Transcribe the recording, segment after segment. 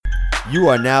You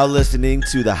are now listening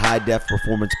to the High Def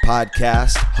Performance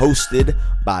Podcast, hosted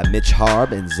by Mitch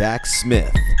Harb and Zach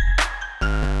Smith. All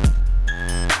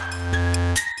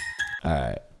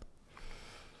right.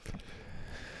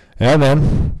 Yeah,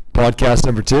 man. Podcast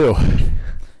number 2.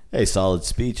 Hey, solid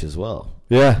speech as well.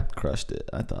 Yeah. Crushed it,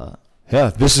 I thought. Yeah,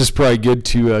 this is probably good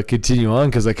to continue on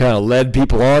because I kind of led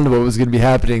people on to what was going to be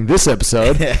happening this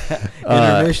episode.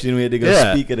 Intermission, we had to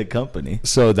go speak at a company.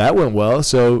 So that went well.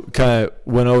 So kind of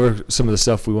went over some of the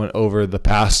stuff we went over the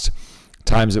past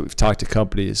times that we've talked to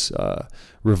companies,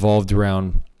 revolved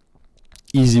around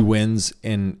easy wins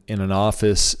in an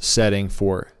office setting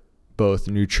for both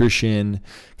nutrition,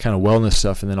 kind of wellness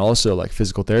stuff, and then also like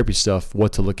physical therapy stuff,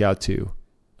 what to look out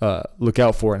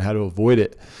for and how to avoid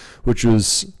it, which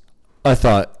was, I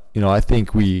thought, I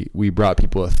think we brought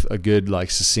people a good, like,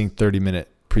 succinct 30-minute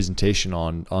presentation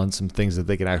on some things that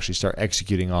they can actually start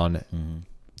executing on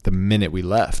the minute we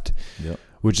left,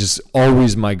 which is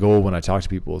always my goal when I talk to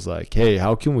people is like, hey,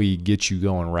 how can we get you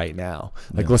going right now?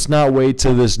 Like, let's not wait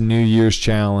till this New Year's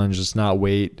challenge. Let's not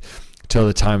wait till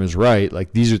the time is right.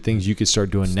 Like, these are things you could start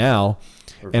doing now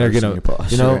and are going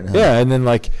to, and then,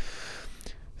 like,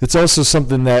 it's also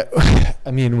something that, I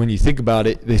mean, when you think about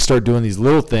it, they start doing these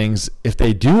little things. If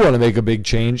they do want to make a big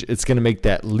change, it's going to make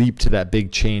that leap to that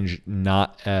big change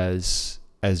not as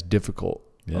difficult.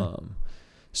 Yeah.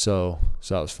 So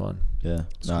that was fun. Yeah.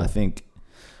 Cool.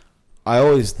 I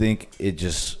always think it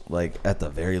just, like, at the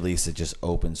very least, it just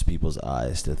opens people's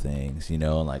eyes to things,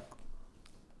 and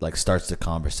like starts the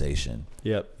conversation.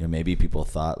 Yep. Maybe people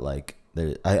thought like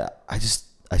I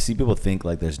see people think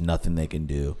like there's nothing they can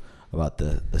do about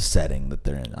the setting that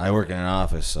they're in. I work in an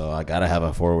office, so I gotta have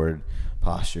a forward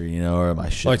posture, or my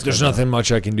shit. Like, there's nothing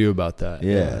much I can do about that.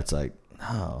 Yeah, it's like,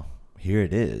 no, here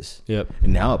it is. Yep.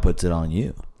 And now it puts it on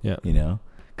you. Yeah.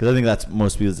 Because I think that's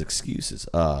most people's excuses.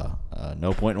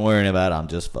 No point in worrying about it. I'm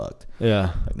just fucked.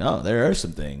 Yeah. Like, no, there are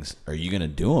some things. Are you gonna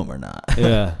do them or not?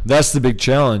 Yeah, that's the big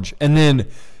challenge. And then,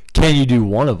 can you do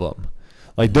one of them?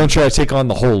 Like, don't try to take on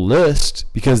the whole list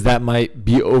because that might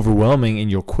be overwhelming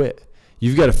and you'll quit.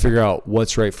 You've got to figure out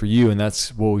what's right for you, and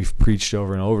that's what we've preached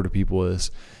over and over to people is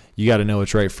you got to know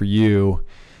what's right for you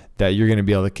that you're going to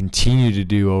be able to continue to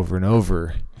do over and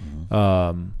over,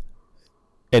 and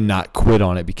not quit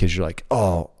on it because you're like,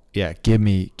 oh, yeah, give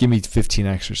me 15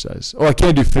 exercises. Oh, I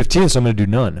can't do 15, so I'm going to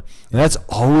do none. And that's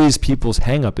always people's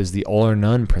hang up is the all or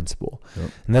none principle.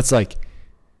 Yep. And that's like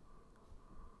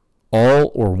all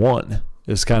or one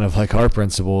is kind of like our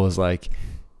principle is like,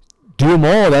 do them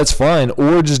all, that's fine,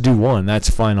 or just do one, that's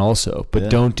fine also, but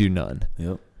don't do none.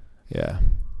 Yep. Yeah.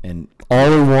 And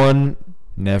all or one,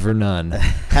 never none.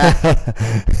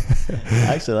 I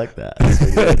actually like that. That's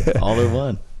pretty good. All or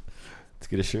one. Let's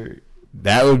get a shirt.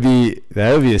 That would be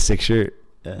a sick shirt.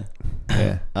 Yeah.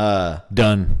 Yeah.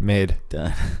 Done. Made.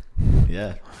 Done.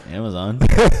 Yeah. Amazon.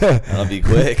 That'll be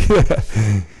quick. Do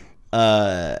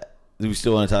we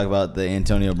still want to talk about the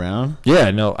Antonio Brown? Yeah,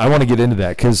 no, I want to get into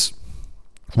that because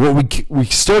what we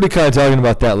started kind of talking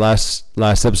about that last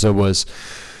episode was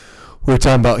we were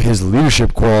talking about his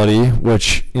leadership quality,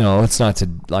 which, it's not to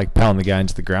like pound the guy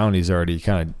into the ground. He's already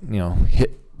kind of,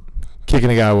 kicking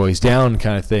the guy while he's down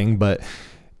kind of thing. But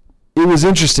it was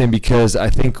interesting because I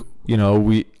think,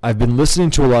 I've been listening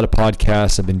to a lot of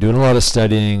podcasts. I've been doing a lot of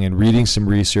studying and reading some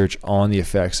research on the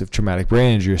effects of traumatic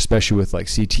brain injury, especially with like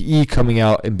CTE coming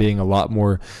out and being a lot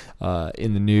more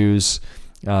in the news.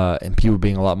 And people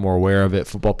being a lot more aware of it,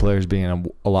 football players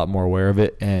being a lot more aware of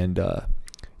it. And,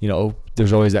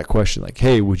 there's always that question like,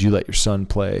 hey, would you let your son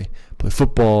play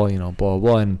football, blah, blah,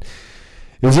 blah. And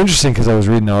it was interesting because I was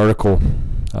reading an article.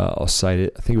 I'll cite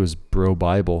it. I think it was Bro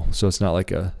Bible. So it's not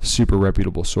like a super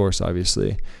reputable source,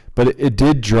 obviously. But it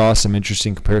did draw some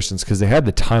interesting comparisons because they had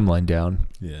the timeline down.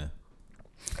 Yeah.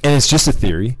 And it's just a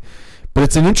theory, but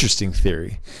it's an interesting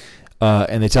theory.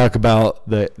 And they talk about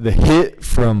the hit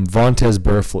from Vontaze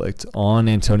Burfict on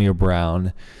Antonio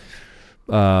Brown.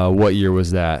 What year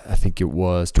was that? I think it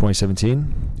was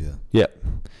 2017. Yeah.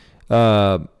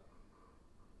 Yep.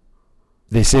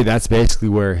 They say that's basically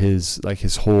where his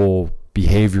whole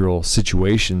behavioral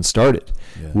situation started.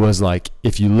 Yeah. Was like,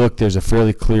 if you look, there's a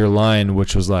fairly clear line,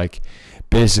 which was like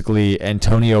basically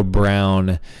Antonio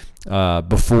Brown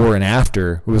before and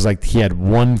after. It was like he had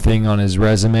one thing on his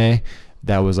resume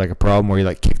that was like a problem where he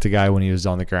like kicked a guy when he was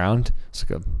on the ground. It's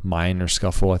like a minor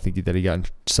scuffle, I think, that he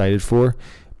got cited for.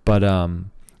 But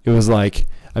it was like,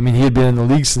 he had been in the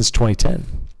league since 2010.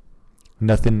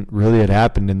 Nothing really had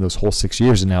happened in those whole 6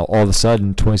 years. And now all of a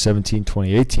sudden, 2017,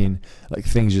 2018, like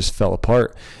things just fell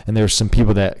apart. And there were some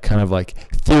people that kind of like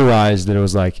theorized that it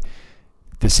was like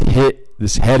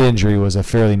this head injury was a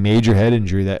fairly major head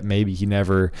injury that maybe he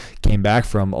never came back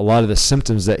from. A lot of the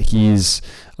symptoms that he's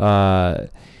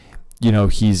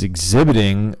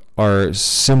exhibiting are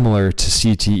similar to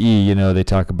CTE. They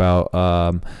talk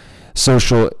about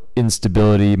social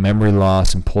instability, memory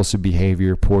loss, impulsive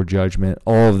behavior, poor judgment,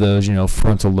 all of those,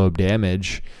 frontal lobe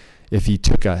damage. If he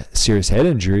took a serious head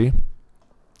injury,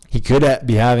 he could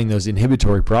be having those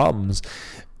inhibitory problems.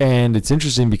 And it's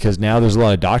interesting because now there's a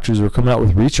lot of doctors who are coming out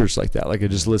with research like that. Like I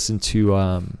just listened to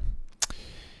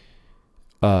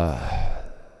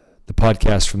the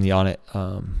podcast from the On It,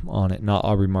 not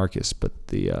Aubrey Marcus, but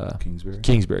the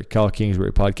Kyle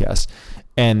Kingsbury podcast.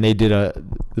 And they did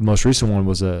the most recent one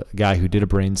was a guy who did a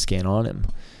brain scan on him,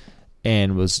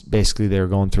 and was basically they were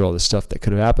going through all this stuff that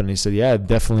could have happened. And he said, yeah,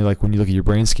 definitely, like when you look at your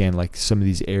brain scan, like some of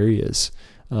these areas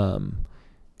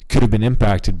could have been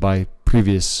impacted by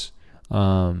previous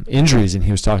injuries. And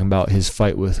he was talking about his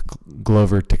fight with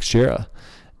Glover Teixeira,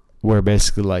 where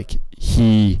basically like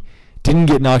he didn't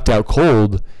get knocked out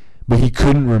cold, but he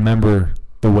couldn't remember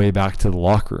the way back to the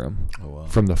locker room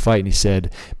from the fight. And he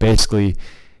said basically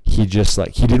he just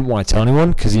he didn't want to tell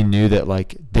anyone because he knew that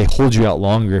like they hold you out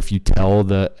longer if you tell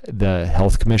the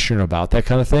health commissioner about that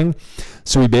kind of thing.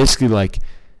 So he basically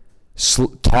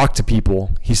talked to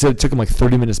people. He said it took him like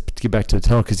 30 minutes to get back to the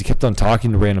tunnel because he kept on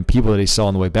talking to random people that he saw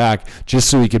on the way back just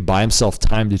so he could buy himself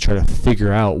time to try to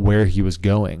figure out where he was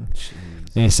going.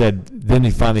 Jeez. And he said then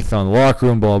he finally found the locker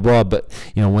room, blah, blah, blah. But,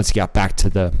 once he got back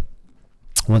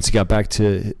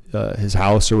to his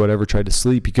house or whatever, tried to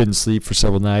sleep, he couldn't sleep for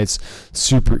several nights,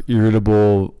 super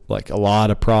irritable, like a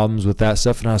lot of problems with that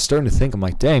stuff. And I was starting to think, I'm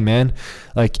like, dang, man,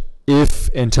 like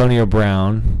if Antonio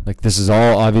Brown, like this is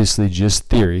all obviously just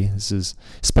theory, this is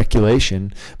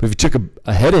speculation, but if he took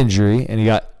a head injury and he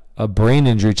got a brain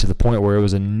injury to the point where it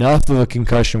was enough of a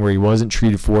concussion where he wasn't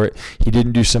treated for it, he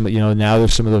didn't do some, now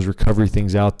there's some of those recovery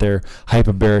things out there,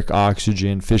 hyperbaric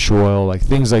oxygen, fish oil, like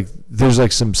things like, there's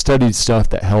like some studied stuff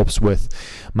that helps with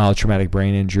mild traumatic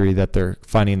brain injury that they're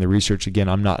finding in the research. Again,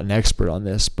 I'm not an expert on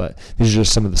this, but these are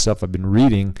just some of the stuff I've been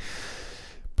reading.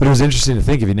 But it was interesting to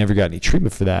think if he never got any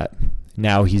treatment for that,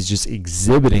 now he's just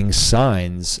exhibiting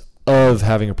signs of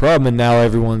having a problem, and now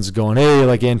everyone's going, hey,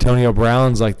 like Antonio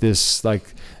Brown's like this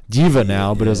like diva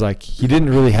now, but it was like he didn't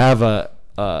really have a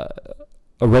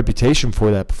reputation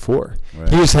for that before. Right.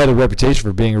 He just had a reputation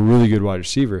for being a really good wide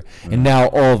receiver, and now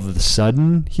all of a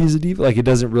sudden he's a diva. Like it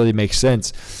doesn't really make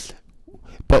sense.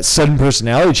 But sudden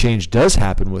personality change does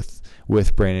happen with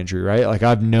brain injury, right? Like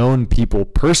I've known people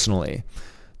personally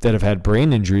that have had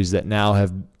brain injuries that now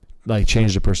have like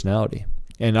changed their personality.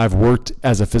 And I've worked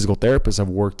as a physical therapist. I've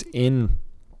worked in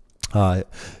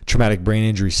traumatic brain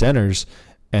injury centers,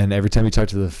 and every time you talk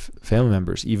to the family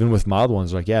members, even with mild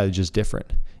ones, like, yeah, they're just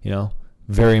different,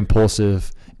 very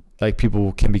impulsive. Like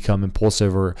people can become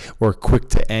impulsive or quick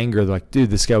to anger. They're like,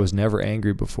 dude, this guy was never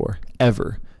angry before,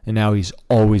 ever. And now he's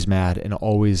always mad and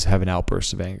always have an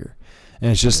outburst of anger.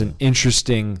 And it's just an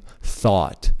interesting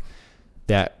thought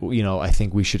that, I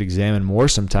think we should examine more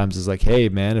sometimes is like, hey,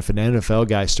 man, if an NFL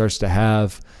guy starts to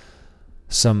have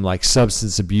some like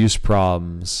substance abuse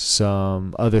problems,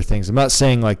 some other things, I'm not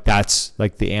saying like that's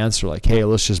like the answer, like, hey,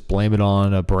 let's just blame it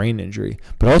on a brain injury.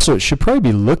 But also it should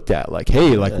probably be looked at like,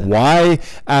 hey, like why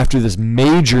after this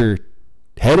major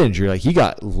head injury, like he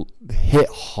got hit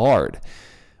hard,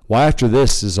 why after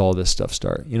this does all this stuff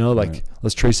start? Right.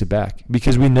 Let's trace it back.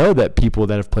 Because we know that people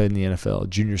that have played in the NFL,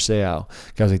 Junior Seau,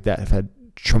 guys like that, have had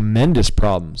tremendous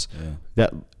problems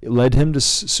that led him to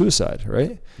suicide,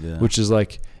 right? Yeah. Which is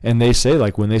like, and they say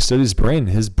like when they studied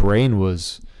his brain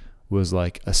was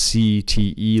like a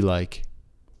CTE like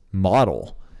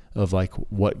model of like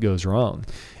what goes wrong.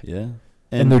 Yeah.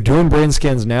 And they're doing brain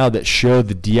scans now that show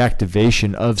the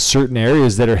deactivation of certain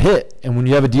areas that are hit. And when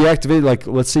you have a deactivated, like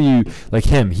let's say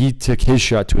he took his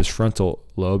shot to his frontal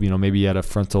lobe, maybe he had a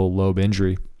frontal lobe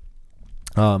injury.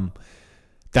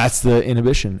 That's the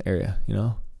inhibition area,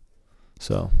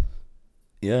 So.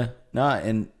 Yeah. No,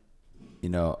 and,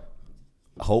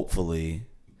 hopefully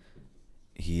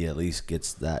he at least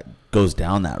goes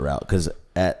down that route, because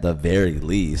at the very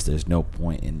least, there's no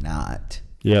point in not.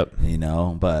 Yep.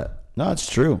 But. No,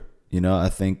 it's true. I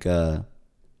think I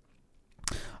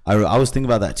was thinking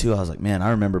about that too. I was like, man,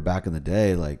 I remember back in the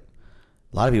day, like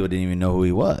a lot of people didn't even know who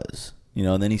he was,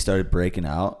 and then he started breaking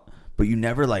out, but you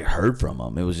never like heard from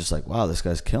him. It was just like, wow, this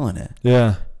guy's killing it.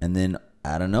 Yeah. And then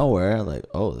out of nowhere, like,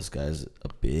 oh, this guy's a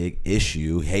big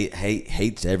issue.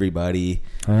 Hates everybody.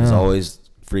 He's always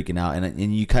freaking out.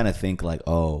 And you kind of think like,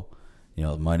 oh,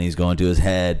 money's going to his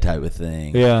head type of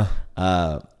thing. Yeah.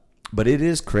 But it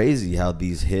is crazy how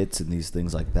these hits and these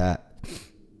things like that,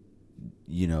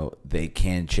 you know, they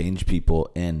can change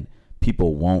people, and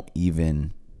people won't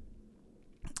even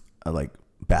like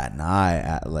bat an eye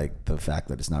at like the fact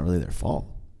that it's not really their fault,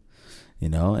 you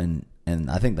know. And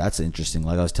I think that's interesting.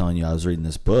 Like I was telling you, I was reading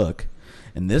this book,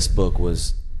 and this book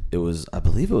was I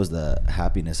believe it was the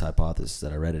Happiness Hypothesis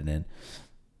that I read it in.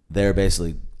 They're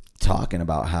basically talking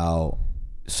about how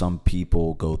some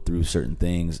people go through certain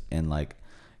things and like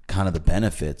kind of the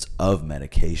benefits of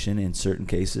medication in certain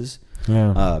cases.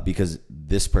 Yeah. Because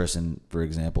this person, for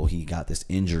example, he got this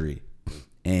injury,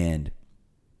 and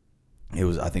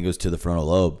I think it was to the frontal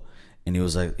lobe, and he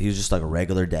was just like a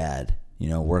regular dad, you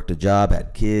know, worked a job,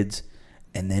 had kids,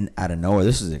 and then out of nowhere,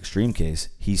 this is an extreme case,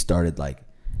 he started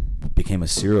became a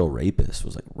serial rapist,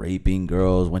 was like raping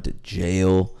girls, went to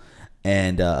jail,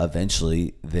 and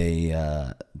eventually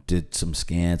they did some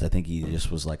scans. I think he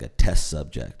just was like a test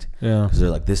subject. Yeah. Because they're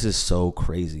like, this is so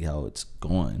crazy how it's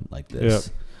going like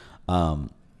this. Yep.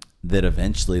 That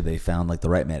eventually they found like the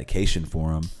right medication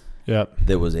for him. Yep.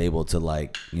 That was able to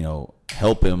like, you know,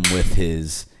 help him with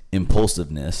his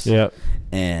impulsiveness. Yep.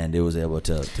 And it was able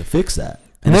to fix that.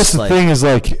 And that's the thing is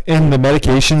like, and the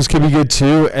medications could be good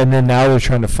too. And then now they're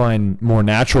trying to find more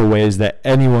natural ways that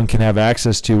anyone can have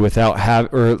access to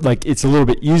without or like it's a little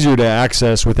bit easier to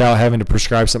access without having to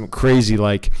prescribe something crazy,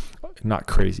 like not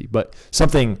crazy, but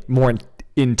something more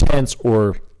intense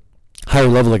or higher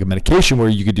level, like a medication where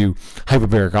you could do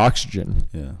hyperbaric oxygen.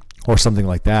 Yeah. Or something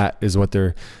like that is what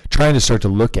they're trying to start to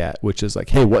look at, which is like,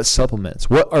 hey, what supplements?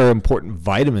 What are important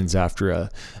vitamins after a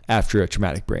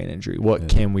traumatic brain injury? What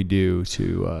can we do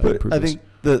to improve I this? think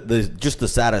the just the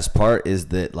saddest part is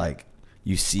that like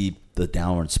you see the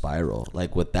downward spiral,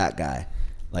 like with that guy,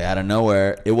 like out of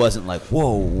nowhere. It wasn't like,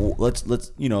 whoa,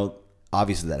 let's you know,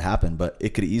 obviously that happened, but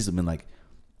it could have easily been like,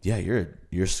 yeah, you're a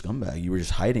scumbag. You were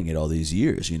just hiding it all these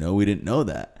years. You know, we didn't know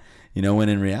that. You know, when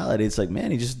in reality, it's like,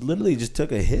 man, he just literally just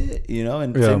took a hit, you know,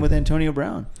 and same with Antonio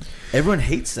Brown. Everyone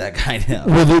hates that guy now.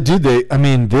 Well, I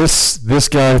mean, this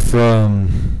guy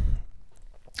from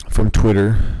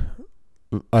Twitter,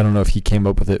 I don't know if he came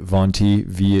up with it, Vounte,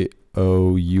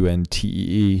 Vounte.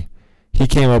 He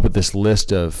came up with this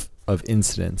list of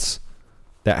incidents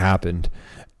that happened.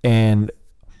 And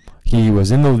he was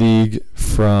in the league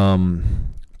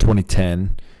from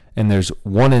 2010, and there's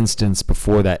one instance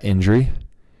before that injury,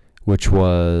 which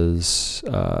was,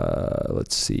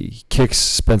 let's see, he kicks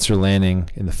Spencer Lanning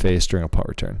in the face during a punt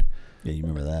return. Yeah, you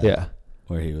remember that? Yeah.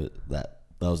 Where he was, that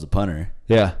was the punter.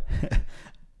 Yeah.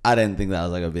 I didn't think that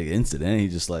was like a big incident. He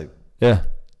just like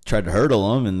tried to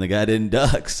hurdle him, and the guy didn't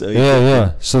duck. So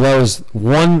yeah. So that was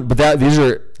one, but these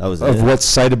are of what's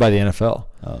cited by the NFL.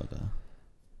 Oh, okay.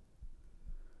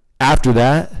 After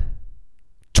that,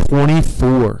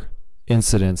 24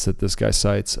 incidents that this guy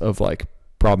cites of like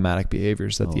problematic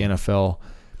behaviors that the NFL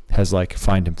has like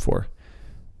fined him for.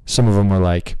 Some of them were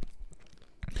like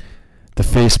the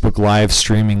Facebook live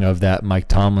streaming of that Mike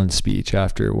Tomlin speech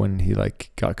after when he like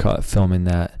got caught filming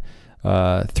that,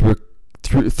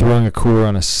 throwing a cooler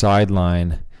on a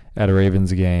sideline at a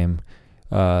Ravens game,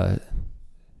 showing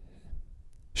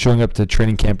up to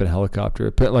training camp in a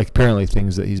helicopter, like apparently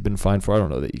things that he's been fined for. I don't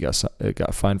know that he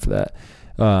got fined for that.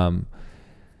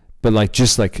 But like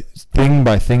just like thing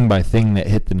by thing that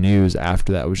hit the news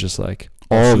after that was just like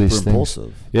all these things.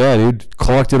 Impulsive. Yeah, dude.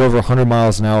 Clocked it over 100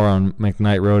 miles an hour on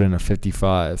McKnight Road in a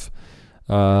 55.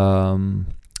 Threw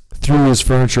his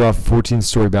furniture off a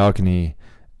 14-story balcony,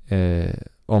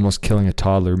 almost killing a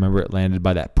toddler. Remember it landed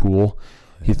by that pool?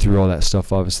 He threw all that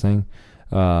stuff off his thing.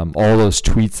 All those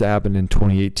tweets that happened in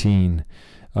 2018.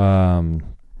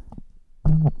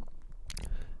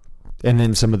 And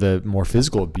then some of the more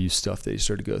physical abuse stuff that he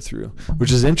started to go through,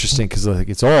 which is interesting because like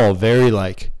it's all very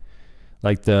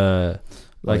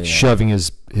shoving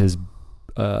his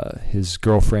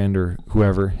girlfriend or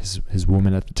whoever, his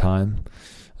woman at the time,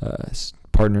 his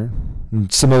partner,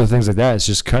 and some other things like that. It's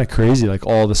just kind of crazy. Like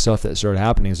all the stuff that started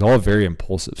happening is all very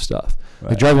impulsive stuff.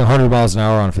 Right. Like driving 100 miles an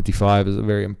hour on 55 is a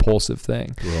very impulsive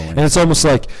thing, and it's almost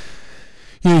like.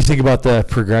 You think about the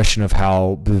progression of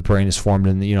how the brain is formed,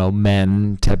 and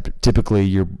men typically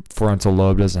your frontal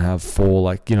lobe doesn't have full,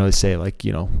 like they say like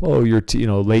you're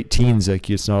late teens,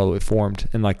 like it's not all the way formed,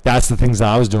 and like that's the things that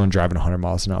I was doing driving 100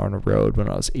 miles an hour on a road when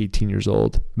I was 18 years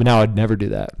old. But now I'd never do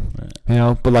that,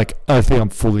 right. But like I think I'm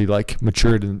fully like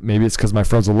matured, and maybe it's because my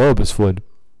frontal lobe is fully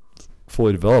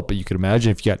developed. But you could imagine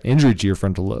if you got an injury to your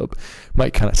frontal lobe, it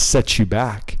might kind of set you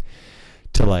back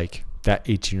to like that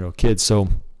 18-year-old kid. So.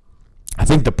 I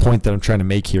think the point that I'm trying to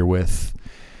make here with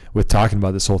talking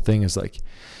about this whole thing is like,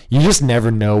 you just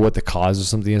never know what the cause of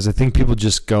something is. I think people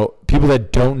that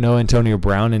don't know Antonio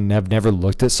Brown and have never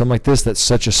looked at something like this, that's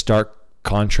such a stark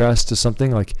contrast to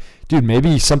something. Like, dude,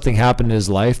 maybe something happened in his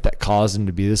life that caused him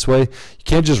to be this way. You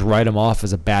can't just write him off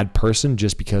as a bad person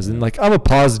just because. And like, I'm a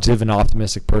positive and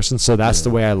optimistic person, so that's the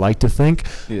way I like to think.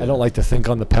 I don't like to think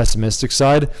on the pessimistic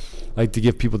side. I like to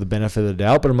give people the benefit of the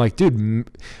doubt. But I'm like, dude,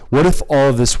 what if all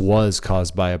of this was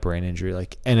caused by a brain injury?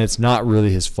 Like, and it's not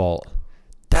really his fault.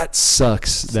 That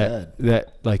sucks.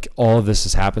 That like all of this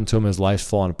has happened to him. His life's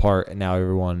falling apart, and now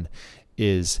everyone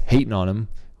is hating on him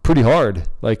pretty hard,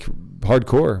 like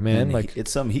hardcore, man. And like it's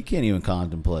something he can't even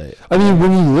contemplate. I mean,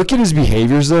 when you look at his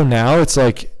behaviors though, now it's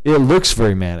like it looks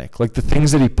very manic. Like the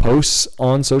things that he posts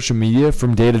on social media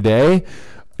from day to day,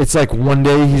 it's like one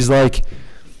day he's like,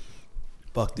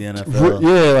 fuck the NFL.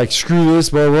 Yeah, like screw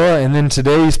this, blah blah. And then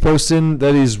today he's posting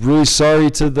that he's really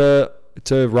sorry to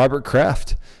Robert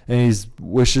Kraft. And he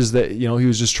wishes that, he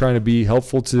was just trying to be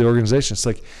helpful to the organization. It's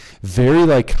like very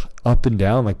like up and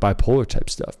down, like bipolar type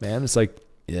stuff, man. It's like,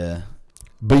 yeah.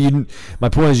 But my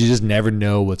point is you just never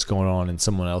know what's going on in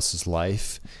someone else's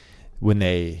life when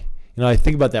they, I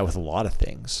think about that with a lot of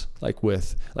things. Like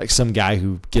with like some guy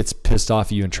who gets pissed off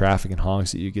at you in traffic and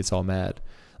honks at you, gets all mad.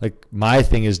 Like my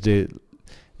thing is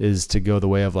to go the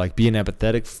way of like being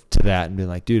empathetic to that and being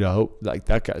like, dude, I hope like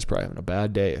that guy's probably having a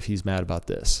bad day if he's mad about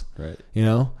this. Right.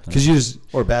 Because you just.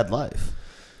 Or bad life.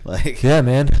 Like, yeah,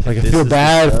 man. Like I feel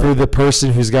bad for the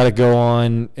person who's got to go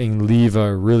on and leave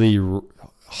a really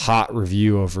hot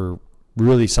review over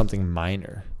really something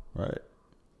minor. Right.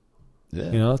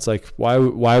 Yeah. It's like, why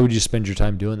would you spend your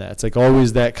time doing that? It's like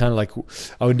always that kind of like,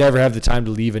 I would never have the time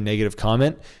to leave a negative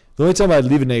comment. The only time I'd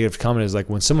leave a negative comment is like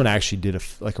when someone actually did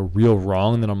a real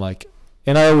wrong. Then I'm like,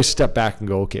 and I always step back and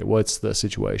go, okay, what's the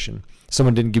situation?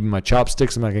 Someone didn't give me my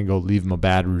chopsticks. I'm not going to go leave them a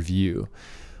bad review.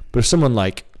 But if someone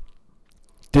like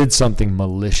did something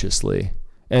maliciously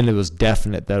and it was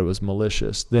definite that it was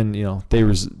malicious, then,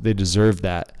 they deserve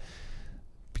that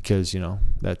because,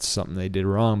 that's something they did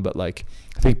wrong. But like,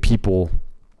 I think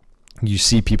you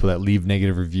see people that leave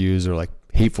negative reviews or like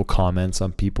hateful comments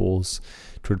on people's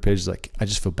Twitter pages, like I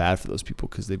just feel bad for those people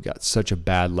because they've got such a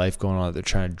bad life going on that they're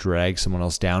trying to drag someone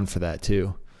else down for that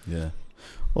too. Yeah.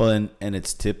 Well, and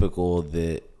it's typical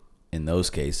that in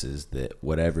those cases that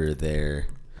whatever they're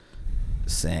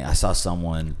saying, I saw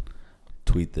someone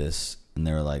tweet this and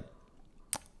they were like,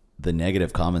 the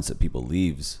negative comments that people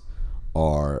leaves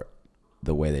are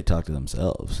the way they talk to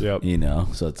themselves. Yep.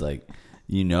 So it's like,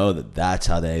 that's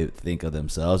how they think of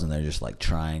themselves, and they're just like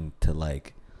trying to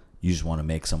like, you just want to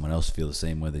make someone else feel the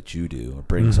same way that you do or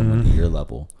bring someone to your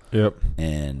level. Yep.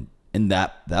 And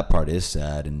that part is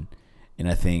sad. And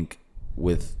I think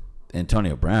with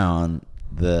Antonio Brown,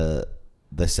 the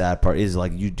sad part is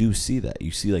like, you do see that.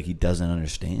 You see like he doesn't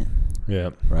understand.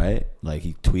 Yeah. Right? Like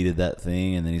he tweeted that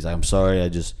thing and then he's like, I'm sorry, I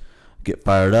just get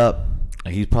fired up.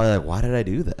 Like he's probably like, why did I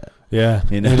do that? Yeah.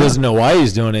 He doesn't know why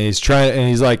he's doing it. He's trying, and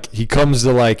he's like, he comes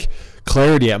to like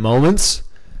clarity at moments.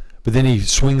 But then he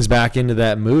swings back into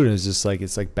that mood, and it's just like,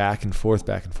 it's like back and forth,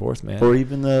 man. Or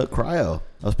even the cryo.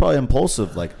 I was probably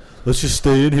impulsive. Like, let's just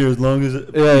stay in here as long as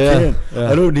we can.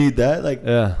 Yeah. I don't need that. Like,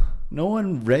 yeah. No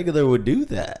one regular would do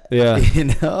that. Yeah.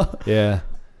 Yeah.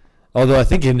 Although I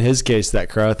think in his case, that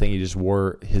cryo thing, he just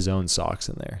wore his own socks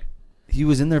in there. He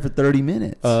was in there for 30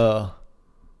 minutes.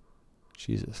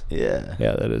 Jesus. Yeah.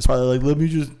 Yeah, that is. Probably like, let me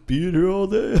just be in here all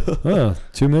day.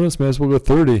 2 minutes, may as well go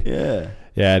 30. Yeah.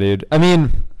 Yeah, dude. I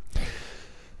mean,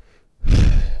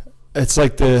 it's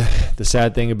like the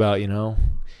sad thing about,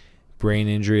 brain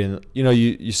injury, and,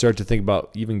 you start to think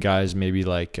about even guys maybe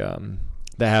like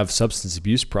that have substance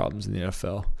abuse problems in the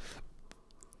NFL.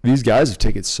 These guys have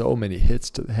taken so many hits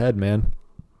to the head, man.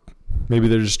 Maybe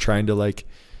they're just trying to like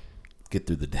get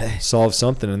through the day, solve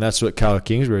something. And that's what Kyle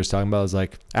Kingsbury was talking about, is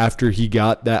like after he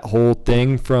got that whole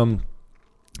thing from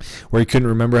where he couldn't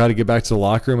remember how to get back to the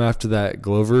locker room after that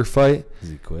Glover fight. Does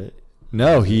he quit?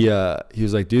 No, he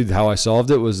was like, dude, how I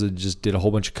solved it was just did a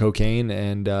whole bunch of cocaine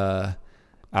and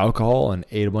alcohol and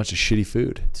ate a bunch of shitty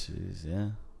food. Jeez, yeah.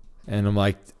 And I'm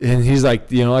like, and he's like,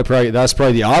 that's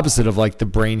probably the opposite of like the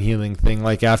brain healing thing.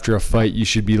 Like after a fight, you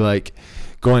should be like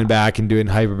going back and doing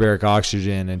hyperbaric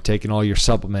oxygen and taking all your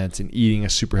supplements and eating a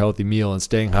super healthy meal and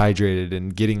staying hydrated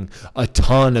and getting a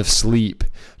ton of sleep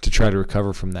to try to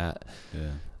recover from that. Yeah.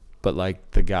 But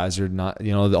like the guys are not,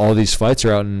 all these fights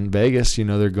are out in Vegas,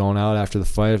 they're going out after the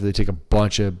fight if they take a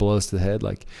bunch of blows to the head.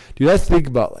 Like, dude, I think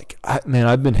about like,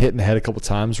 I've been hit in the head a couple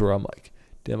times where I'm like,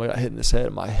 damn, I got hit in this head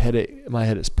and my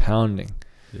head is pounding.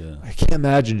 Yeah. I can't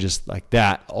imagine just like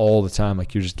that all the time.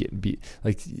 Like you're just getting beat.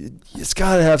 Like it's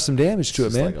got to have some damage to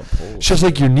it, man. It's just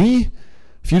like your knee.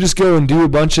 If you just go and do a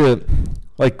bunch of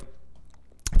like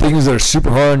things that are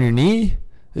super hard on your knee,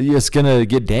 it's going to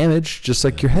get damaged just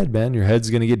like your head, man. Your head's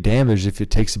going to get damaged if it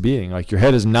takes a beating. Like, your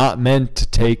head is not meant to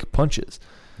take punches.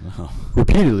 No.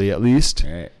 Repeatedly, at least.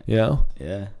 Right. You know?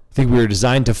 Yeah. I think we were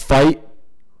designed to fight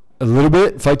a little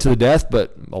bit, fight to the death,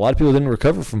 but a lot of people didn't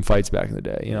recover from fights back in the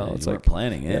day. You know, Yeah, it's you like weren't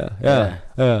planning it. Yeah.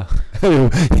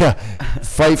 Yeah.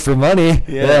 Fight for money.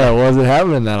 Yeah. It wasn't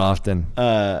happening that often.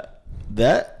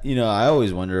 That, you know, I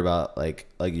always wonder about, like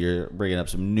you're bringing up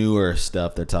some newer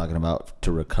stuff they're talking about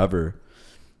to recover.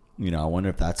 You know, I wonder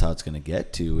if that's how it's going to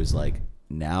get to, is like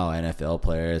now NFL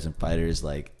players and fighters,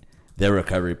 like their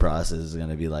recovery process is going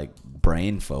to be like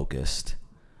brain focused,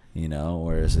 you know,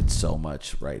 whereas it's so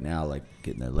much right now, like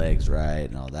getting their legs right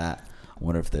and all that. I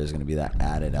wonder if there's going to be that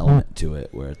added element to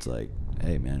it where it's like,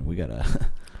 hey man, we got to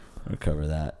recover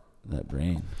that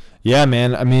brain. Yeah,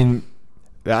 man. I mean,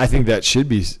 I think that should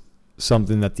be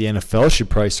something that the NFL should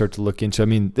probably start to look into. I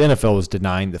mean, the NFL was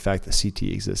denying the fact that CT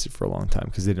existed for a long time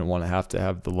because they didn't want to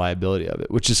have the liability of it,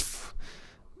 which is,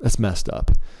 that's messed up.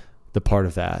 The part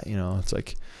of that, you know, it's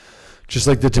like, just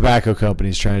like the tobacco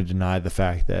companies trying to deny the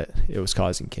fact that it was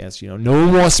causing cancer. You know, no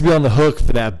one wants to be on the hook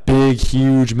for that big,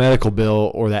 huge medical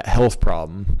bill or that health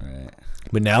problem. Right.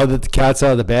 But now that the cat's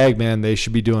out of the bag, man, they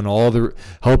should be doing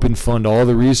helping fund all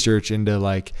the research into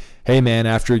like, hey man,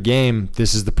 after a game,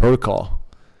 this is the protocol.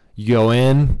 You go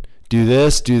in, do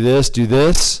this, do this, do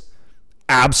this.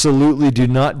 Absolutely do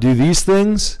not do these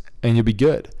things, and you'll be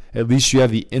good. At least you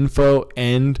have the info,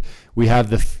 and we have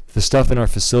the stuff in our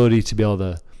facility to be able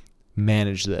to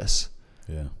manage this.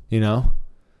 Yeah. You know?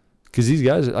 Because these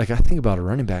guys, like, I think about a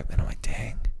running back, man, I'm like,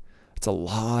 dang, it's a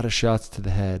lot of shots to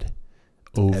the head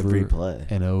over Every play.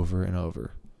 and over and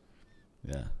over.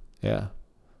 Yeah. Yeah.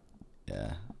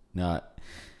 Yeah. No.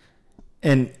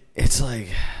 And it's like,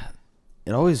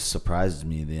 it always surprises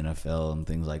me, the NFL and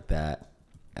things like that.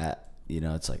 You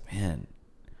know, it's like, man,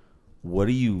 what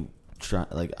are you trying?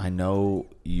 Like, I know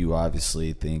you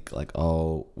obviously think like,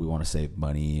 oh, we want to save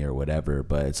money or whatever,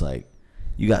 but it's like,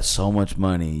 you got so much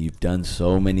money, you've done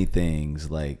so many things.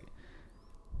 Like,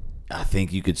 I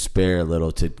think you could spare a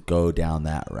little to go down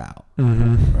that route,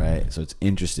 right? So it's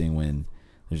interesting when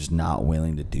they're just not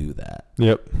willing to do that.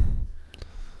 Yep.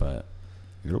 But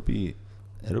it'll be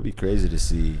crazy to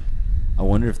see. I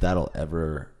wonder if that'll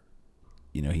ever,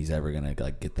 you know, he's ever gonna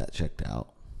like get that checked out.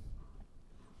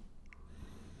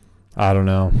 I don't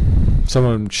know.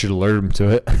 Someone should alert him to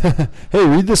it. Hey,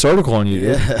 read this article on you,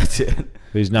 dude. Yeah, dude.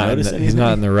 But he's not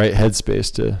in the right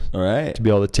headspace to be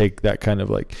able to take that kind of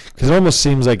like, because it almost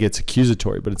seems like it's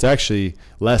accusatory, but it's actually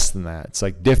less than that. It's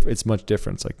like it's much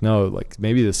different. It's like, no, like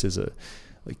maybe this is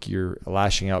like you're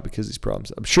lashing out because of these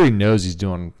problems. I'm sure he knows he's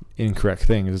doing incorrect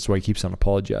things. That's why he keeps on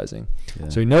apologizing. Yeah.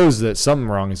 So he knows that something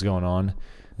wrong is going on.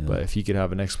 Yeah. But if he could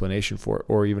have an explanation for it,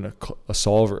 or even a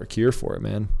solve or a cure for it,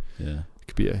 man, it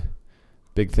could be a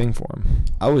big thing for him.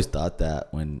 I always thought that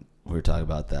when we were talking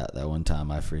about that one time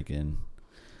I freaking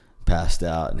passed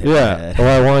out. And hit my head.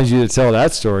 Well, I wanted you to tell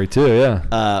that story too. Yeah.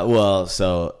 Well,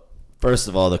 so first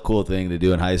of all, the cool thing to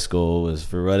do in high school was,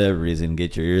 for whatever reason,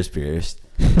 get your ears pierced.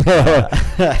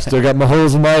 Still got my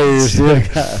holes in my ears.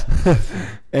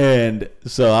 And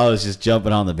so I was just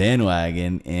jumping on the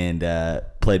bandwagon and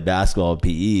played basketball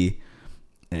PE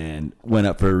and went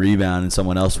up for a rebound, and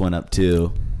someone else went up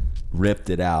too, ripped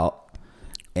it out.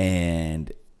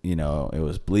 And, you know, it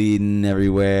was bleeding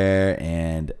everywhere.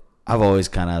 And I've always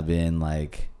kind of been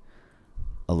like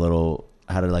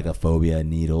had like a phobia of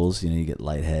needles. You know, you get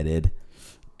lightheaded.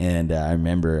 And I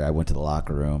remember I went to the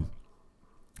locker room.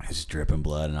 I was dripping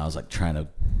blood, and I was like trying to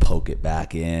poke it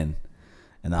back in.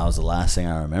 And that was the last thing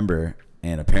I remember.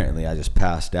 And apparently I just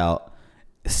passed out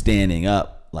standing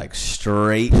up, like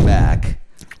straight back.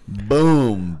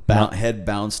 Boom. Head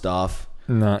bounced off.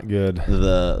 Not good.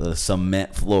 The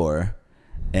cement floor.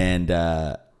 And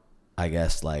I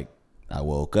guess like I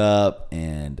woke up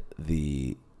and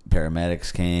the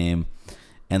paramedics came.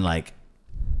 And like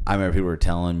I remember people were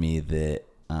telling me that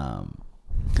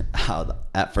how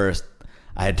at first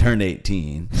I had turned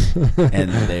 18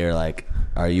 and they were like,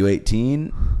 "Are you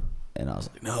 18?" And I was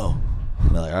like, "No."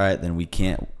 And they're like, "All right, then we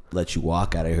can't let you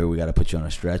walk out of here. We got to put you on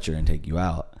a stretcher and take you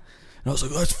out." And I was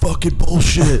like, "That's fucking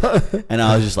bullshit." And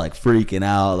I was just like freaking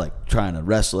out, like trying to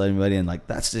wrestle everybody, and like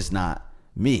that's just not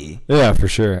me. Yeah, for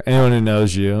sure. Anyone who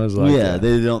knows you is like, yeah,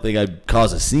 they don't think I'd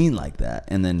cause a scene like that.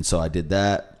 And then so I did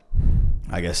that.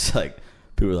 I guess like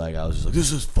people were like, I was just like,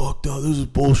 "This is fucked up. This is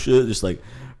bullshit." Just like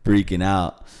freaking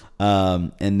out.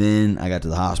 And then I got to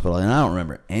the hospital, and I don't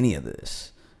remember any of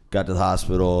this. Got to the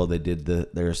hospital, they did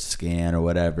their scan or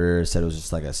whatever, said it was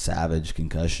just like a savage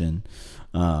concussion.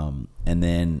 And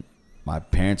then my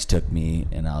parents took me,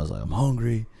 and I was like, "I'm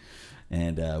hungry."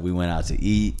 and we went out to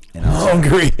eat. And I was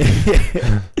Hungry.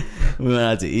 we went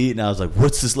out to eat, and I was like,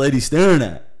 "What's this lady staring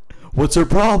at? What's her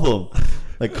problem?"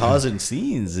 Like causing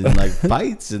scenes and like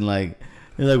fights and like,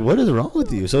 you're like, what is wrong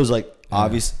with you? So it was like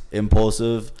obvious,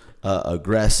 impulsive,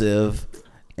 aggressive,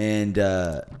 and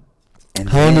how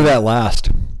long did that last?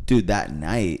 Dude, that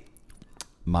night,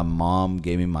 my mom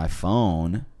gave me my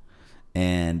phone,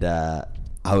 and I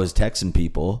was texting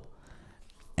people,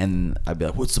 and I'd be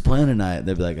like, "What's the plan tonight?"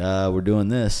 They'd be like, "We're doing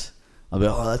this." I'll be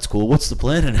like, "Oh, that's cool. What's the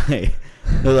plan tonight?"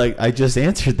 They're like, "I just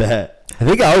answered that." I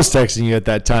think I was texting you at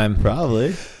that time.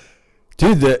 Probably.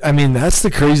 Dude, that's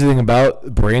the crazy thing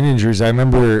about brain injuries. I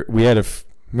remember we had a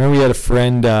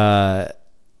friend, I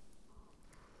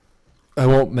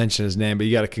won't mention his name, but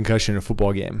he got a concussion in a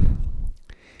football game.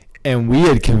 And we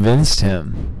had convinced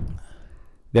him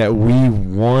that we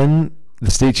won the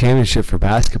state championship for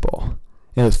basketball.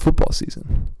 And it was football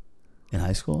season. In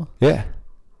high school? Yeah.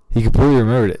 He completely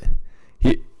remembered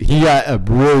it. He got a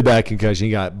really bad concussion.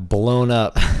 He got blown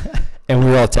up. And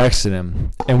we were all texting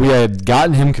him. And we had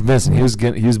gotten him convinced, and he was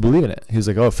believing it. He was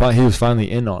like, oh, fine. He was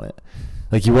finally in on it.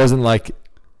 Like, he wasn't like,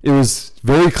 it was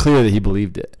very clear that he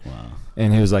believed it. Wow.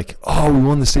 And he was like, oh, we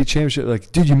won the state championship.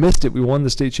 Like, dude, you missed it. We won the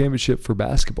state championship for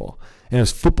basketball. And it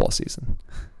was football season.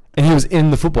 And he was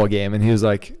in the football game, and he was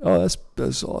like, oh,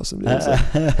 that's awesome. Dude. Like,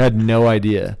 had no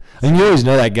idea. And you always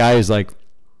know that guy who's like,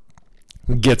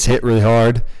 gets hit really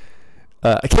hard.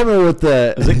 I can't remember what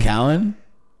the... Was it Cowan?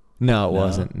 No, it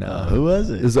wasn't. No. Who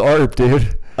was it? It was ARP,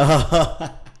 dude.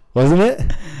 Wasn't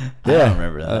it? I don't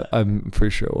remember that. I'm pretty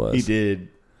sure it was. He did.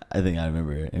 I think I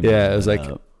remember it. Yeah, it was like...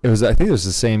 I think it was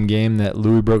the same game that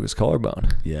Louis broke his collarbone.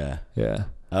 Yeah. Yeah.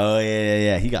 Oh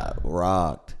yeah. He got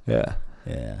rocked. Yeah.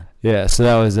 Yeah. Yeah. So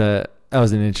that was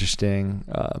an interesting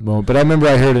moment. But I remember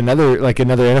I heard another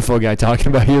NFL guy talking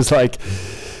about. He was like,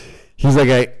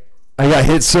 I got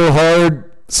hit so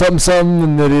hard, something,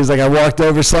 and then he was like, I walked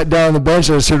over, sat down on the bench,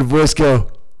 and I just heard a voice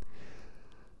go,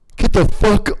 "Get the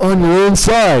fuck on your own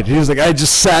side." He was like, I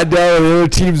just sat down on the other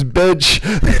team's bench.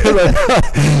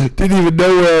 Didn't even know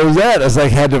where I was at. I was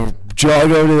like, had to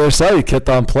jog over to their side. He kept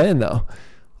on playing though. I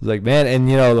was like, man,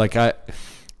 and like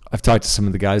I've talked to some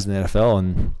of the guys in the NFL,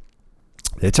 and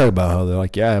they talk about how they're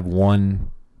like, yeah, I have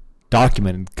one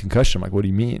documented concussion. I'm like, what do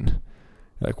you mean?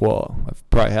 They're like, well, I've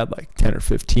probably had like 10 or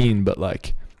 15, but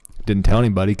like didn't tell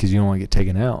anybody because you don't want to get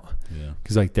taken out. Yeah.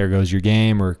 Because like there goes your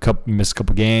game, or you miss a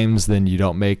couple games, then you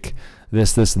don't make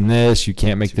this, and this. You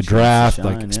can't make the draft.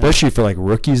 Especially for like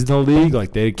rookies in the league,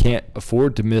 like they can't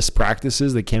afford to miss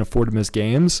practices. They can't afford to miss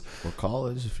games. Or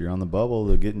college, if you're on the bubble,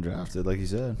 they're getting drafted, like you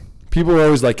said. People are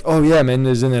always like, oh yeah, man,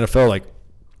 there's in the NFL, like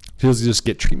he'll just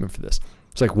get treatment for this.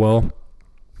 It's like, well,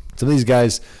 some of these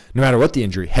guys, no matter what the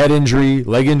injury, head injury,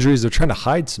 leg injuries, they're trying to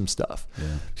hide some stuff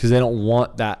because they don't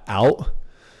want that out,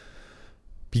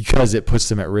 because it puts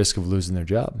them at risk of losing their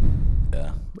job.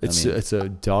 Yeah. It's a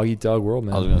dog-eat-dog world,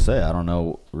 man. I was going to say, I don't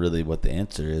know really what the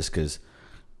answer is, because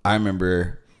I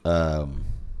remember, I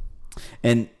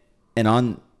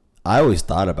always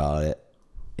thought about it.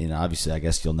 You know, obviously, I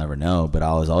guess you'll never know, but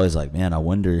I was always like, man, I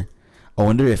wonder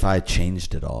if I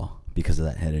changed at all because of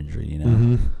that head injury, you know?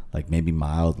 Mm-hmm. Like maybe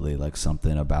mildly, like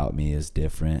something about me is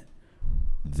different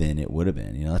than it would have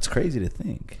been. You know, that's crazy to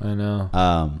think. I know.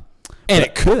 And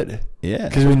it could. Yeah.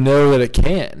 Because we know that it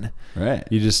can. Right.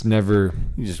 You just never.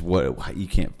 You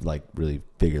can't like really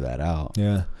figure that out.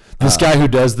 Yeah. This guy who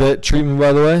does that treatment,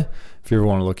 by the way, if you ever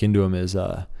want to look into him, is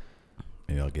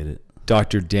maybe I'll get it.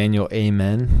 Dr. Daniel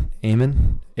Amen,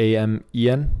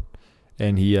 A-M-E-N,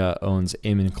 and he owns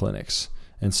Amen Clinics.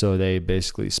 And so they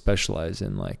basically specialize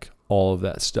in like all of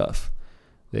that stuff.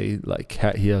 They like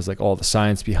he has like all the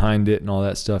science behind it and all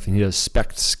that stuff, and he does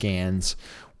SPECT scans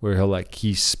where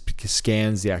he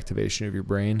scans the activation of your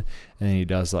brain, and then he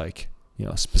does like, you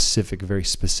know, very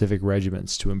specific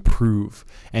regimens to improve.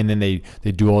 And then they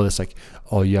do all this like,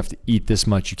 oh, you have to eat this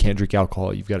much, you can't drink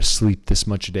alcohol, you've got to sleep this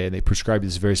much a day. And they prescribe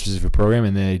this very specific program,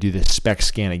 and then they do the SPECT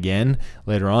scan again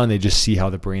later on. They just see how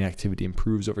the brain activity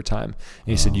improves over time. And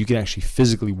he said you can actually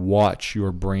physically watch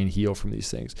your brain heal from these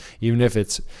things. Even if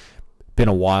it's been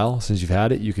a while since you've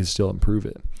had it, you can still improve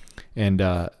it. And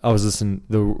I was listening,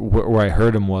 where I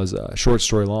heard him was Short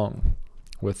Story Long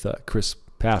with Chris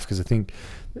Paff, because I think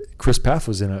Chris Paff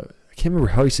was I can't remember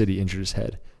how he said he injured his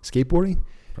head. Skateboarding?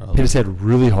 Probably. Hit his head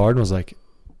really hard and was like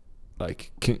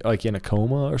in a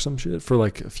coma or some shit for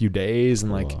like a few days,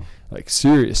 and like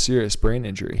serious brain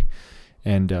injury.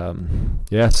 And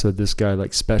so this guy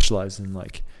like specialized in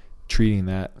like treating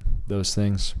those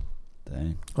things.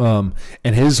 Dang.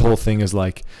 And his whole thing is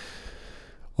like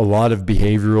a lot of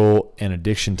behavioral and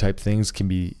addiction type things can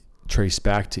be traced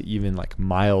back to even like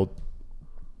mild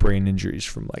brain injuries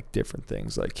from like different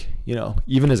things, like, you know,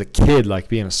 even as a kid, like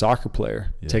being a soccer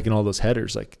player, taking all those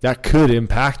headers, like that could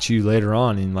impact you later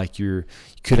on, and like you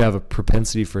could have a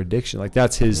propensity for addiction. Like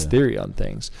that's his theory on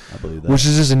things. I believe that. Which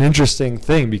is just an interesting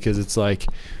thing, because it's like,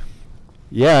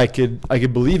 yeah, I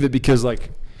could believe it, because like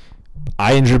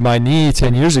I injured my knee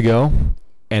 10 years ago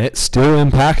and it still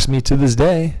impacts me to this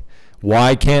day.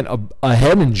 Why can't a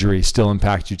head injury still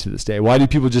impact you to this day? Why do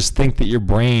people just think that your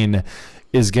brain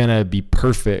is gonna be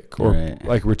perfect or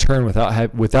like return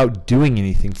without doing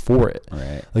anything for it?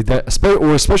 Right. Like that,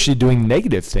 or especially doing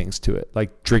negative things to it,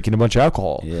 like drinking a bunch of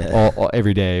alcohol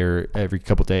every day or every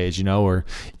couple days, you know, or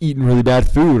eating really bad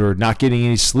food, or not getting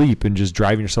any sleep and just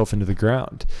driving yourself into the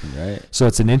ground. Right. So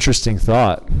it's an interesting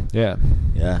thought. Yeah.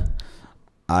 Yeah.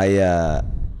 I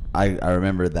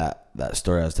remember that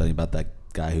story I was telling you about, that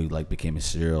guy who like became a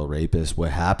serial rapist.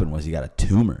 What happened was he got a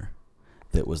tumor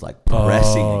that was like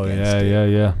pressing against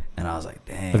it. Yeah. And I was like,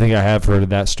 dang. I think I have heard of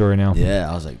that story now. Yeah,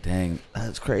 I was like, dang,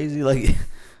 that's crazy. Like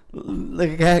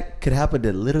that could happen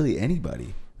to literally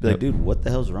anybody. Be like, dude, what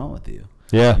the hell's wrong with you?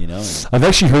 Yeah. You know? I've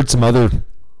actually heard some other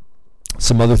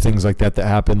things like that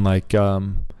happen, like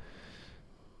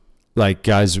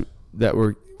guys that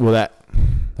were, well, that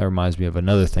reminds me of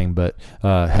another thing, but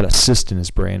had a cyst in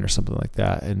his brain or something like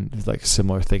that, and like a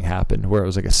similar thing happened where it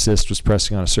was like a cyst was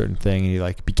pressing on a certain thing, and he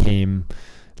like became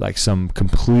like some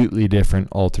completely different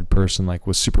altered person, like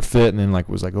was super fit, and then like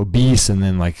was like obese, and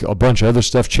then like a bunch of other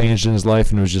stuff changed in his life,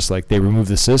 and it was just like they removed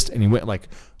the cyst and he went like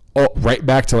right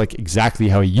back to like exactly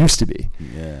how he used to be.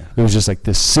 Yeah. It was just like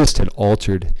the cyst had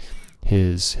altered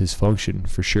his function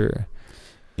for sure.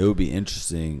 It would be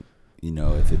interesting, you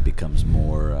know, if it becomes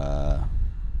more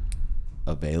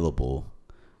available,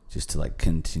 just to like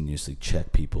continuously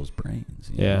check people's brains.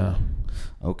 You know?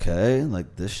 Okay,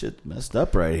 like this shit messed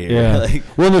up right here. Yeah. Like,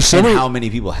 well, there's so many, how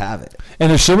many people have it, and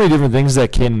there's so many different things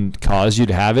that can cause you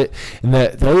to have it. And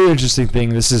the other interesting thing,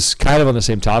 this is kind of on the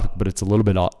same topic, but it's a little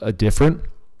bit different.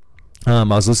 I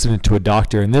was listening to a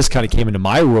doctor, and this kind of came into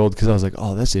my world because I was like,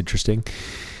 oh, that's interesting.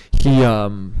 He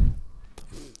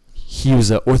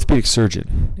was an orthopedic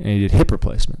surgeon, and he did hip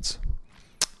replacements.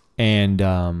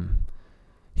 And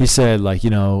he said, like, you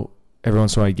know, every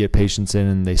once in a while you get patients in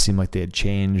and they seem like they had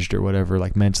changed or whatever,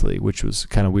 like mentally, which was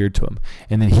kind of weird to him.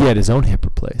 And then he had his own hip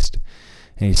replaced.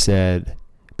 And he said,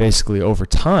 basically over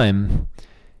time,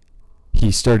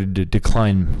 he started to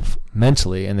decline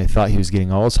mentally, and they thought he was getting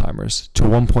Alzheimer's, to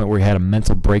one point where he had a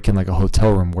mental break in like a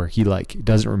hotel room where he like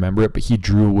doesn't remember it, but he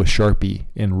drew with Sharpie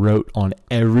and wrote on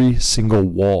every single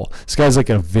wall. This guy's like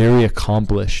a very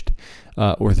accomplished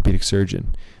orthopedic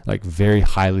surgeon, like very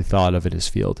highly thought of in his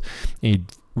field. And he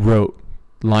wrote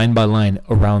line by line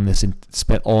around this, and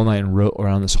spent all night and wrote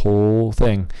around this whole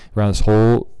thing, around this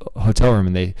whole hotel room.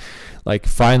 And they like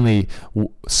finally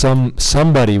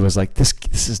somebody was like, this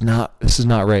is not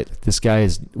right. This guy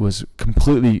was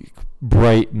completely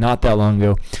bright not that long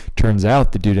ago. Turns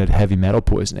out the dude had heavy metal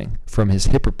poisoning from his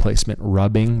hip replacement,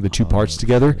 rubbing the two parts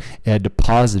together. It had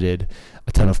deposited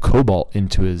a ton of cobalt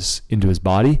into his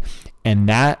body, and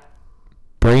that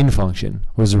brain function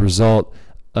was a result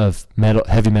of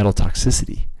heavy metal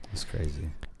toxicity. That's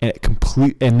crazy.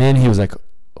 And then he was like,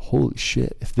 holy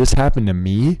shit, if this happened to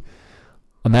me,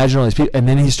 imagine all these people. And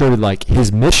then he started like,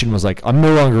 his mission was like, I'm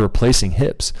no longer replacing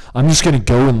hips. I'm just going to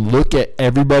go and look at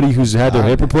everybody who's had their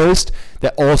hip replaced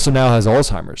that also now has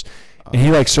Alzheimer's. And he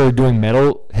like started doing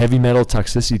heavy metal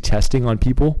toxicity testing on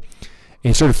people. And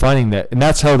he started finding that, and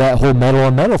that's how that whole metal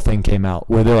on metal thing came out,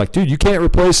 where they're like, dude, you can't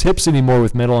replace hips anymore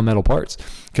with metal on metal parts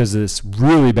because this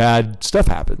really bad stuff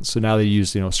happens. So now they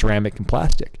use, you know, ceramic and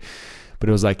plastic. But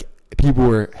it was like people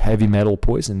were heavy metal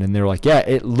poisoned, and they were like, yeah,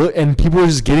 and people were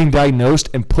just getting diagnosed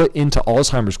and put into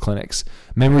Alzheimer's clinics,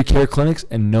 memory care clinics,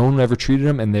 and no one ever treated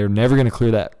them, and they're never going to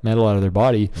clear that metal out of their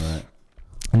body. Right.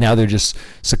 And now they're just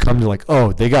succumbed to like,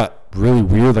 oh, they got really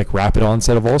weird, like rapid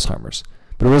onset of Alzheimer's.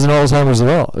 But it wasn't Alzheimer's at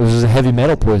all. It was just a heavy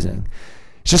metal poisoning.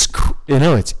 It's just, you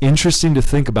know, it's interesting to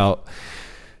think about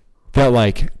that,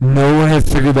 like, no one had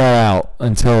figured that out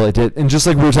until it did. And just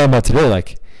like we were talking about today,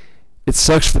 like, it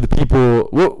sucks for the people.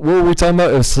 What were we talking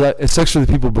about? It sucks for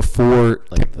the people before,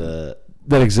 like that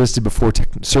existed before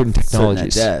certain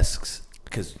technologies. Certain desks,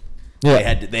 because they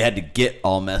had to get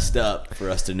all messed up for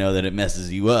us to know that it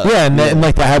messes you up. Yeah, and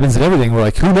like that happens in everything. We're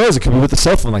like, who knows? It could be with the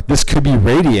cell phone. Like, this could be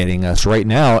radiating us right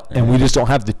now, and we just don't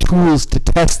have the tools to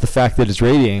test the fact that it's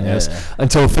radiating us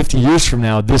until 50 years from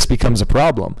now. This becomes a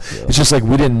problem. Yeah. It's just like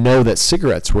we didn't know that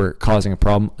cigarettes were causing a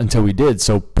problem until we did.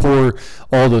 So poor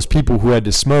all those people who had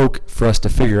to smoke for us to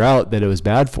figure out that it was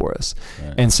bad for us.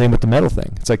 Right. And same with the metal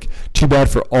thing. It's like too bad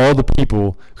for all the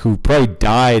people who probably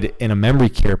died in a memory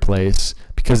care place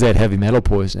because they had heavy metal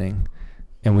poisoning.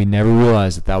 And we never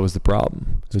realized that was the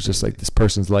problem. It was just like this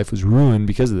person's life was ruined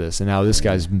because of this. And now this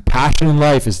guy's passion in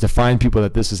life is to find people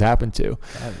that this has happened to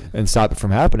and stop it from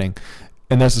happening.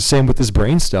 And that's the same with this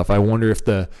brain stuff. I wonder if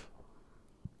the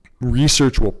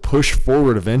research will push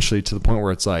forward eventually to the point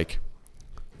where it's like,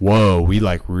 whoa, we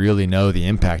like really know the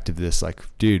impact of this. Like,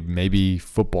 dude, maybe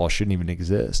football shouldn't even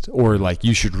exist. Or like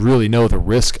you should really know the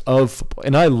risk of football.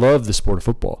 And I love the sport of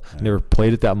football. I never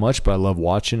played it that much, but I love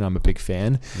watching. I'm a big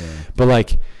fan. Yeah. But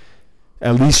like,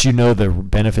 at least you know the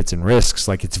benefits and risks.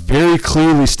 Like it's very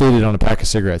clearly stated on a pack of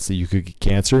cigarettes that you could get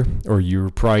cancer or you're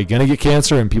probably going to get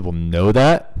cancer, and people know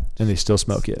that and they still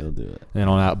smoke it. Still do it. And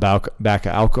on back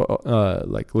of alcohol,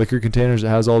 like liquor containers, it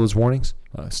has all those warnings,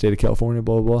 state of California,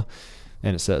 blah, blah, blah.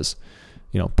 And it says,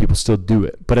 people still do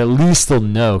it. But at least they'll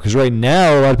know. Because right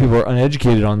now, a lot of people are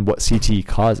uneducated on what CTE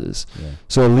causes. Yeah.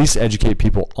 So at least educate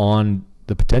people on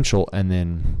the potential and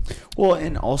then... Well,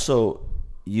 and also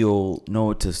you'll know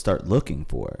what to start looking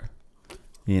for.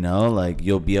 Like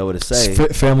you'll be able to say...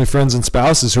 Family, friends, and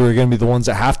spouses who are going to be the ones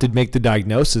that have to make the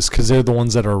diagnosis because they're the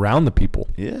ones that are around the people.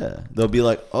 Yeah. They'll be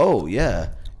like, oh,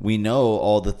 yeah. We know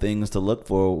all the things to look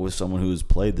for with someone who's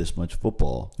played this much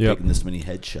football, taking this many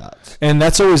headshots. And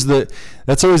that's always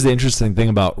the interesting thing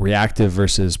about reactive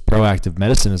versus proactive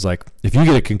medicine is like if you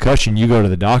get a concussion, you go to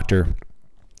the doctor.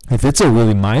 If it's a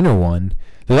really minor one,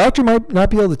 the doctor might not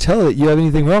be able to tell that you have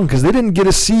anything wrong because they didn't get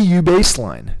to see you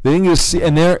baseline. They didn't get to see,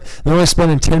 and they're only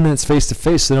spending 10 minutes face to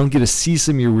face, so they don't get to see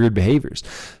some of your weird behaviors.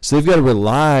 So they've got to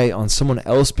rely on someone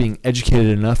else being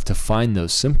educated enough to find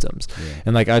those symptoms. Yeah.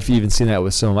 And like I've even seen that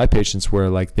with some of my patients where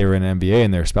like they were in an MBA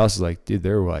and their spouse is like, dude,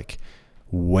 they're like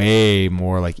way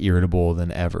more like irritable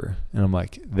than ever. And I'm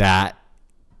like, that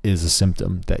is a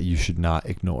symptom that you should not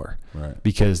ignore, right?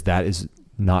 Because that is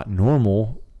not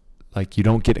normal. Like you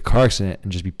don't get a car accident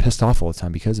and just be pissed off all the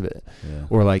time because of it,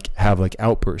 or like have like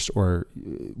outbursts or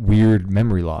weird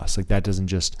memory loss. Like that's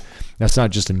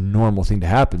not just a normal thing to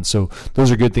happen. So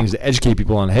those are good things to educate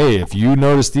people on. Hey, if you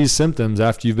notice these symptoms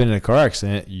after you've been in a car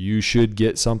accident, you should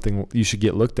get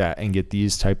looked at and get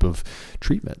these type of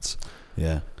treatments.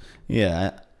 Yeah.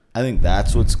 Yeah. I think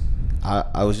that's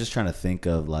I was just trying to think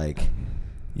of like,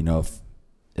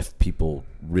 if people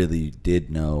really did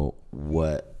know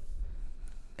what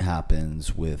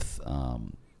happens with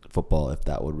football, if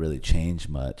that would really change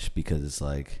much, because it's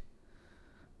like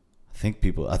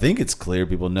I think it's clear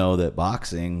people know that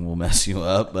boxing will mess you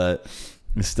up, but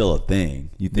it's still a thing.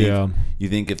 You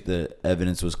think if the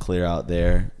evidence was clear out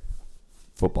there,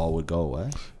 football would go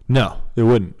away? No, it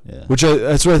wouldn't. Yeah.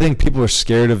 That's what I think people are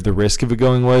scared of, the risk of it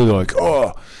going away. They're like,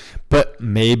 oh, but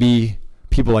maybe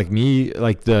people like me,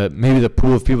 like maybe the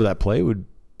pool of people that play would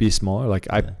be smaller. Like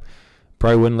I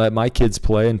probably wouldn't let my kids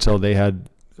play until they had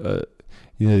the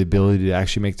ability to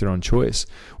actually make their own choice,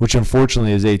 which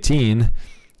unfortunately is 18.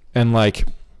 And like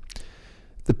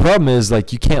the problem is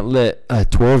like you can't let a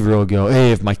 12-year-old go,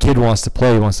 hey, if my kid wants to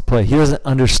play, he wants to play. He doesn't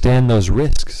understand those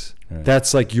risks. Right.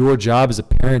 That's like your job as a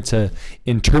parent to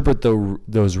interpret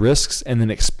those risks and then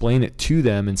explain it to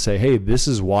them and say, hey, this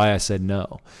is why I said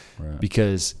no. Right.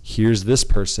 Because here's this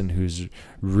person who's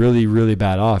really, really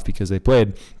bad off because they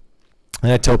played.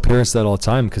 And I tell parents that all the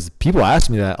time because people ask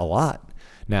me that a lot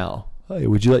now. Hey,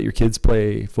 would you let your kids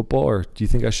play football, or do you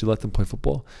think I should let them play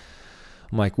football?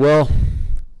 I'm like, well,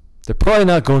 they're probably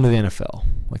not going to the NFL.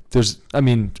 Like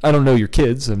I don't know your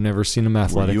kids. I've never seen them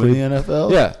athletically. Were you in the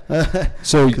NFL? Yeah.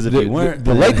 So if they weren't,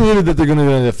 the likelihood that they're going to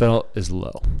go to the NFL is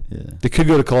low. Yeah. They could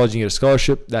go to college and get a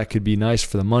scholarship. That could be nice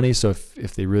for the money. So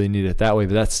if they really need it that way,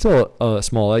 but that's still a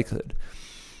small likelihood.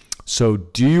 So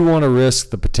do you want to risk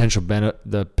the potential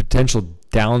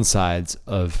downsides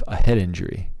of a head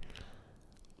injury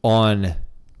on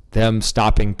them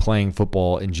stopping playing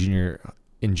football in junior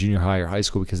high or high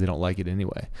school because they don't like it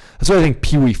anyway? That's why I think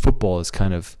Pee Wee football is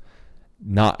kind of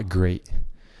not great,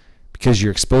 because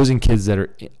you're exposing kids that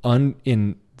are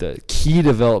in the key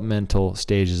developmental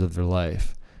stages of their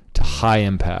life to high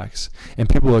impacts, and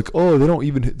people are like, oh,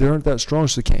 they aren't that strong,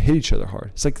 so they can't hit each other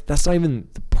hard. It's like, that's not even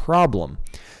the problem.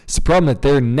 It's the problem that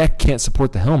their neck can't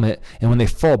support the helmet, and when they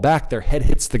fall back, their head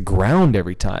hits the ground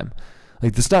every time.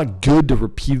 Like, it's not good to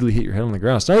repeatedly hit your head on the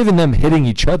ground. It's not even them hitting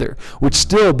each other, which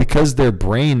still, because their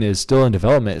brain is still in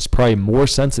development, is probably more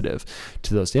sensitive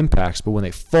to those impacts. But when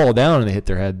they fall down and they hit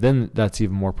their head, then that's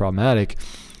even more problematic.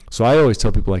 So I always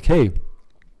tell people, like, hey,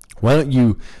 why don't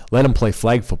you let them play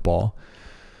flag football?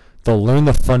 They'll learn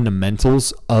the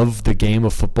fundamentals of the game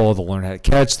of football. They'll learn how to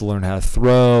catch. They'll learn how to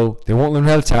throw. They won't learn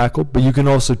how to tackle, but you can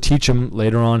also teach them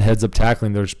later on heads-up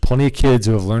tackling. There's plenty of kids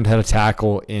who have learned how to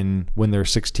tackle when they're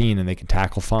 16, and they can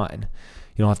tackle fine.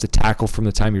 You don't have to tackle from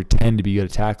the time you're 10 to be good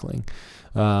at tackling.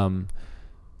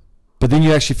 But then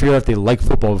you actually figure out if they like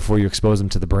football before you expose them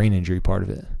to the brain injury part of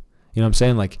it. You know what I'm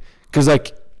saying? Like, because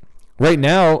like right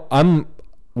now,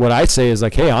 what I say is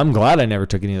like, hey, I'm glad I never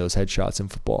took any of those headshots in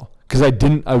football, because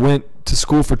I went to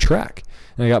school for track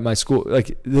and I got my school,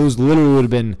 like those literally would have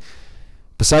been,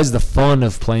 besides the fun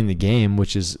of playing the game,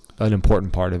 which is an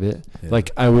important part of it,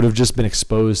 like I would have just been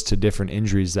exposed to different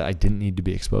injuries that I didn't need to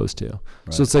be exposed to. Right.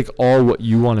 So it's like all what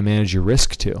you want to manage your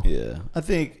risk to. Yeah.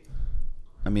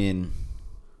 I mean,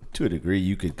 to a degree,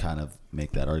 you could kind of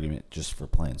make that argument just for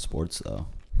playing sports, though.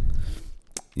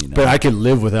 You know? But I could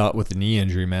live with the knee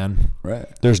injury, man. Right.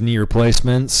 There's knee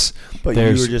replacements. But you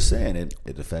were just saying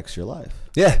it affects your life.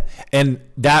 Yeah. And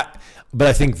that, but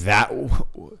I think that,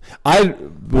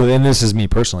 and this is me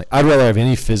personally, I'd rather have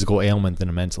any physical ailment than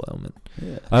a mental ailment.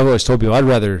 Yeah. I've always told people I'd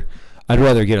rather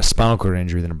get a spinal cord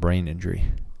injury than a brain injury,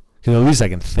 because at least I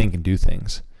can think and do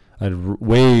things. I'd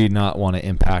way not want to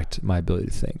impact my ability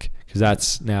to think, because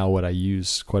that's now what I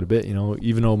use quite a bit. You know,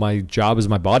 even though my job is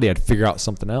my body, I'd figure out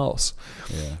something else.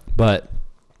 Yeah. But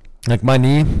like my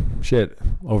knee, shit,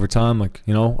 over time, like,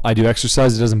 you know, I do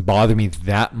exercise. It doesn't bother me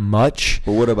that much.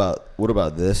 But what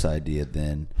about this idea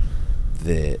then,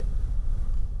 that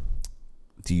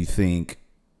do you think,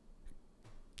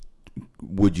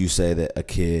 would you say that a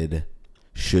kid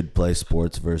should play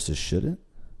sports versus shouldn't?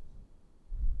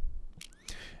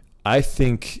 I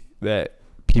think that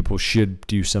people should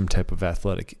do some type of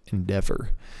athletic endeavor,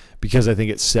 because I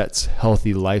think it sets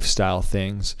healthy lifestyle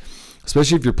things,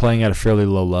 especially if you're playing at a fairly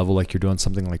low level, like you're doing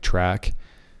something like track.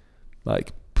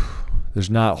 Like,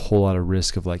 there's not a whole lot of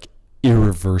risk of like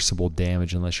irreversible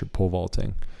damage unless you're pole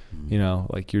vaulting. You know,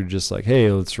 like you're just like, hey,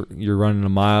 you're running a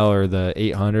mile or the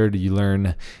 800. You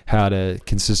learn how to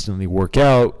consistently work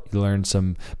out. You learn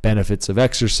some benefits of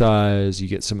exercise. You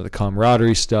get some of the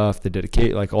camaraderie stuff, the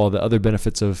dedicate, like all the other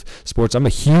benefits of sports. I'm a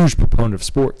huge proponent of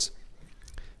sports.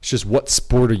 It's just, what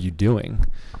sport are you doing?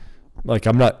 Like,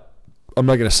 I'm not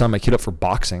going to sign my kid up for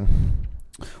boxing.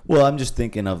 Well, I'm just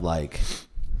thinking of like,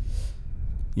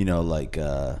 you know, like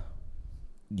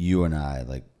you and I,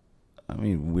 like, I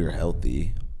mean, we're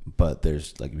healthy. But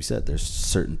there's, like we said, there's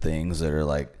certain things that are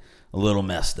like a little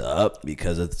messed up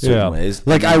because of certain ways.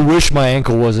 Like, I wish my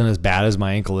ankle wasn't as bad as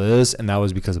my ankle is, and that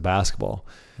was because of basketball.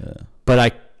 Yeah.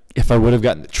 But if I would have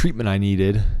gotten the treatment I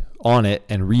needed on it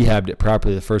and rehabbed it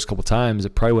properly the first couple times,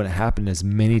 it probably wouldn't happen as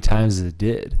many times as it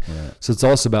did. Right. So it's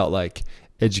also about like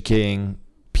educating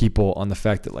people on the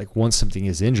fact that like once something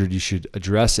is injured, you should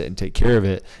address it and take care of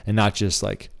it, and not just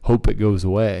like hope it goes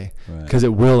away, because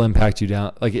it will impact you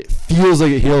down. Like, it feels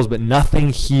like it heals, but nothing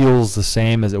heals the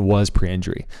same as it was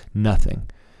pre-injury. Nothing.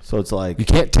 So it's like, you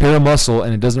can't tear a muscle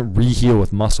and it doesn't re-heal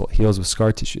with muscle. It heals with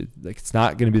scar tissue. Like, it's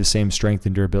not going to be the same strength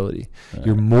and durability. Right.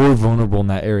 You're more vulnerable in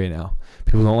that area now.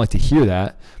 People don't like to hear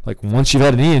that. Like, once you've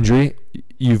had a knee injury,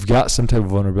 you've got some type of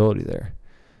vulnerability there.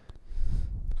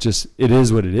 Just, it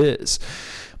is what it is.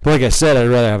 But like I said, I'd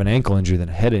rather have an ankle injury than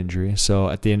a head injury. So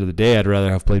at the end of the day, I'd rather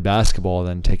have played basketball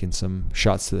than taking some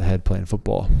shots to the head playing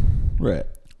football. Right.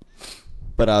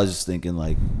 But I was just thinking,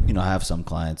 like, you know, I have some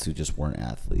clients who just weren't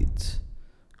athletes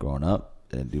growing up.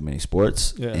 They didn't do many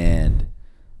sports. Yeah. And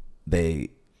they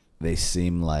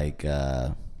seem like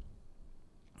they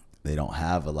don't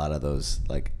have a lot of those,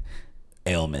 like,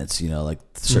 ailments, you know, like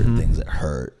certain things that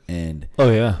hurt. And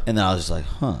and then I was just like,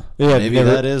 maybe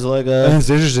that is like it's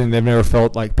interesting, they've never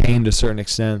felt like pain to a certain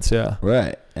extent.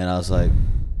 Right. And I was like,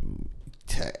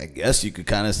 I guess you could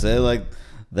kind of say like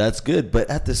that's good, but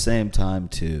at the same time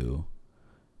too,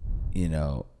 you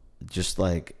know, just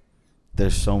like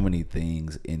there's so many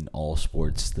things in all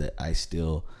sports that I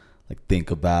still like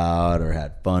think about or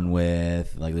had fun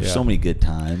with. Like, there's so many good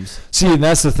times. See, and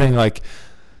that's the thing, like,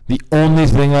 the only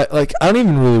thing, I don't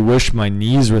even really wish my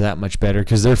knees were that much better,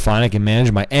 because they're fine. I can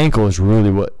manage. My ankle is really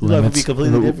what limits. Be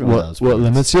completely different. What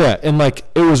limits? Yeah, and like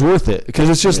it was worth it, because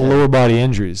it's just lower body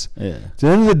injuries. Yeah. At the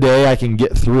end of the day, I can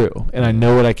get through, and I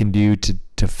know what I can do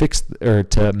to fix or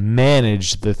to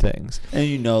manage the things. And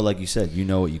you know, like you said, you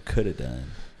know what you could have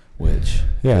done, which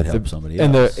could help somebody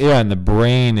else. And the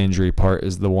brain injury part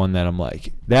is the one that I'm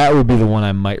like, that would be the one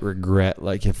I might regret.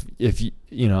 Like if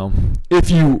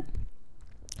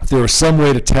there was some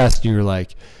way to test and you're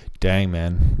like, dang,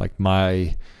 man, like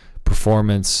my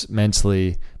performance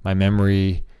mentally, my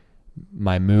memory,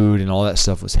 my mood, and all that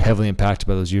stuff was heavily impacted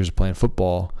by those years of playing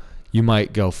football, you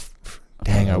might go,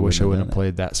 dang, I wish I wouldn't have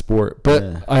played that sport. But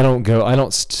Yeah. I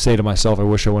don't say to myself, I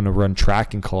wish I wouldn't have run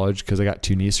track in college because I got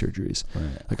 2 knee surgeries.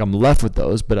 Right. Like, I'm left with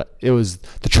those, but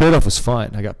the trade-off was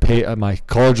fun. I got paid, my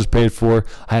college was paid for.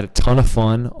 I had a ton of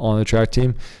fun on the track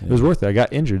team. Yeah. It was worth it. I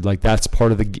got injured. Like, that's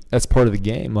part of the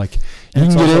game. Like, And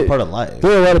it's can also get part of life.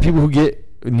 There are a lot of people who get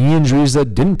knee injuries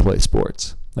that didn't play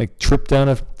sports. Like, trip down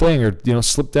a thing or,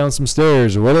 slip down some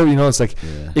stairs or whatever. It's like,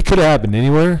 Yeah. it could have happened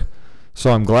anywhere.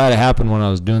 So I'm glad it happened when I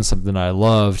was doing something I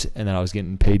loved and that I was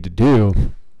getting paid to do.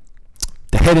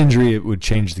 The head injury, it would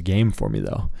change the game for me,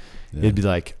 though. Yeah. It'd be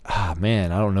like,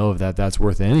 man, I don't know if that's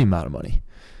worth any amount of money.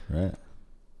 Right.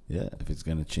 Yeah, if it's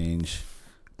going to change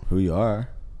who you are.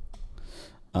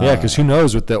 Yeah, because who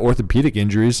knows, with the orthopedic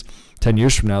injuries, 10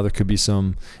 years from now, there could be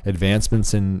some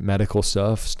advancements in medical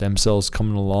stuff, stem cells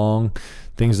coming along,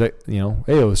 things that, hey,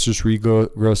 let's just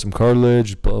regrow some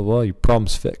cartilage, blah, blah, blah, your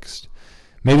problem's fixed.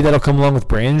 Maybe that'll come along with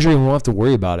brain injury and we won't have to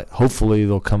worry about it. Hopefully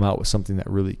they'll come out with something that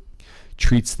really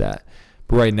treats that.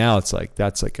 But right now it's like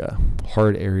that's like a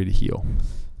hard area to heal.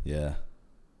 Yeah.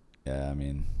 Yeah, I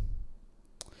mean,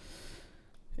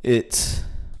 I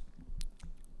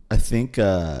think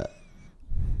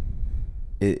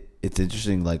it's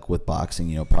interesting, like with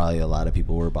boxing, probably a lot of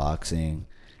people were boxing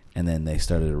and then they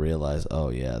started to realize, oh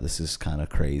yeah, this is kind of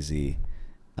crazy.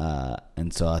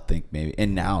 And so I think maybe,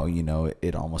 and now,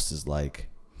 it almost is like,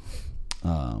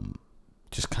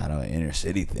 just kind of an inner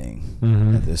city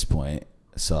thing at this point.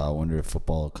 So I wonder if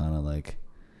football kind of like,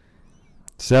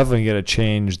 it's definitely going to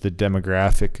change the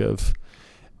demographic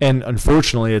and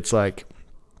unfortunately it's like,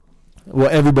 well,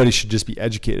 everybody should just be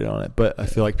educated on it, but I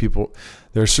feel like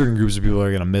there are certain groups of people that are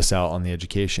going to miss out on the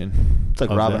education. it's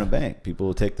like robbing a bank. People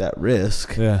will take that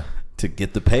risk to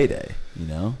get the payday,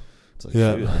 It's like,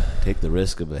 shoot, I'd take the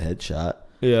risk of a headshot.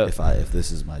 Yeah. If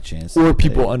this is my chance. Or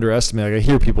people underestimate. Like, I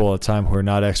hear people all the time who are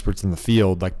not experts in the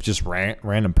field, like just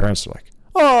random parents are like,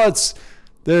 oh, that's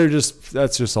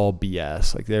just all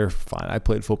BS. Like, they're fine. I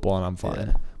played football and I'm fine.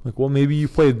 Yeah. Like, well, maybe you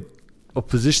played a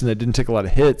position that didn't take a lot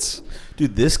of hits.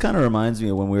 Dude, this kind of reminds me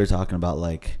of when we were talking about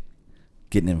like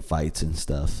getting in fights and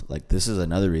stuff. Like, this is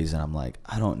another reason I'm like,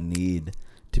 I don't need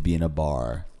to be in a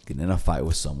bar, getting in a fight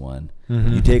with someone.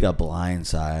 Mm-hmm. You take a blind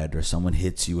side or someone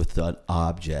hits you with an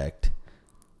object,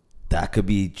 that could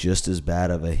be just as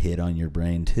bad of a hit on your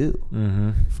brain too.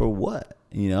 Mm-hmm. For what?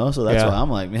 So that's why I'm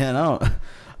like, man, I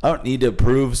don't need to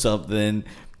prove something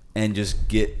and just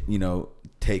get,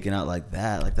 taken out like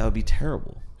that. Like, that would be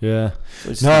terrible. Yeah.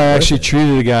 So No, I actually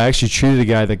treated a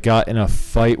guy that got in a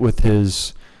fight with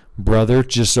his brother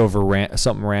just over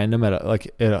something random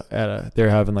they're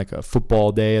having like a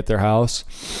football day at their house,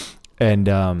 and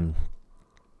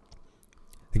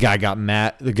the guy got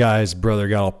mad. The guy's brother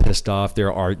got all pissed off.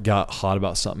 Got hot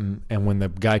about something, and when the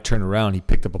guy turned around, he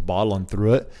picked up a bottle and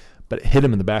threw it, but it hit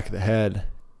him in the back of the head,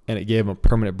 and it gave him a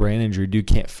permanent brain injury. Dude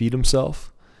can't feed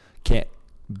himself, can't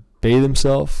bathe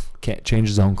himself, can't change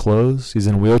his own clothes. He's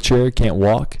in a wheelchair, can't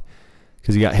walk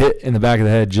because he got hit in the back of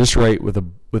the head just right with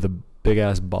a big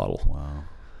ass bottle. Wow.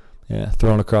 Yeah,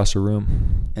 thrown across the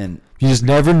room. And you just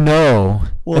never know.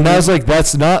 Well, and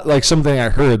that's not like something I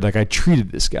heard. Like, I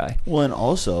treated this guy. well, and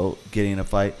also getting in a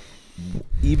fight,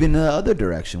 even the other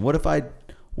direction. What if I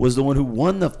was the one who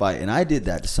won the fight and I did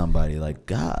that to somebody? Like,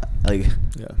 God, like,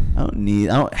 Yeah. I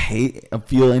don't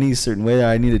feel any certain way that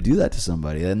I need to do that to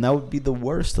somebody, and that would be the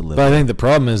worst to live But I with. think the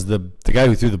problem is the guy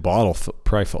who threw the bottle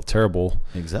probably felt terrible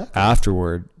Exactly.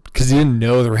 afterward because he didn't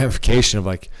know the ramification of,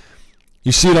 like,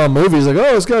 you see it on movies, like,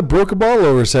 oh, this guy broke a bottle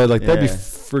over his head. Like, that'd be Yeah.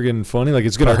 friggin' funny. Like,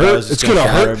 it's gonna Probably hurt. was just It's gonna gonna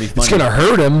shatter, hurt. it'd be It's funny. gonna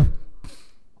hurt him.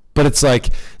 But it's like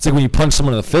when you punch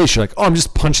someone in the face, you're like, oh, I'm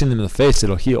just punching them in the face,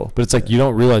 it'll heal. But it's like you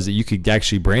don't realize that you could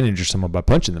actually brain injure someone by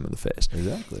punching them in the face.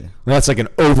 Exactly. And that's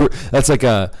like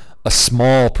a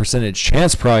small percentage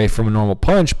chance probably from a normal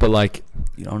punch, but like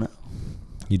You don't know.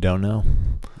 you don't know.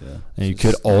 Yeah. And you It's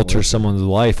could just not alter worth it. someone's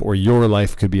life, or your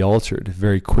life could be altered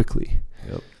very quickly.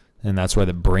 Yep. And that's why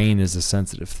the brain is a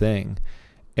sensitive thing.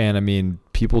 And I mean,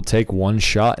 people take one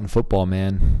shot in football,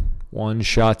 man. One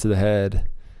shot to the head.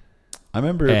 I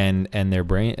remember, And they're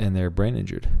brain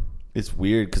injured. it's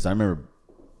weird because I remember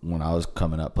when I was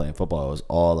coming up playing football, it was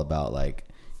all about, like,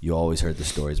 you always heard the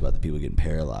stories about the people getting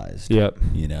paralyzed. Yep.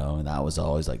 And that was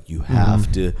always like, you have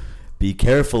to be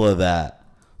careful of that.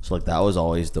 So, like, that was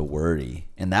always the worry.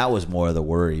 And that was more of the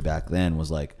worry back then, was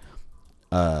like,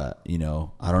 I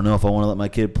don't know if I want to let my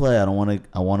kid play. I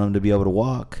want him to be able to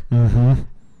walk. Mm-hmm.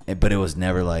 But it was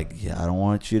never like, yeah, I don't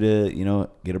want you to,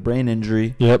 get a brain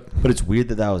injury. Yep. But it's weird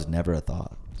that was never a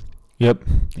thought, Yep.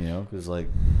 because, like,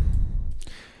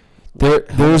 There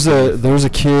was a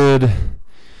kid.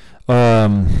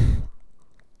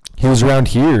 He was around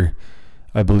here.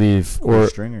 I believe. Or Or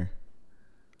Stringer.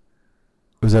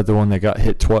 was that the one that got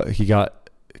hit twice? He got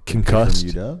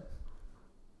concussed. From UW?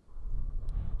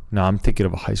 No, I'm thinking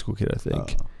of a high school kid, I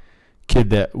think. Oh. Kid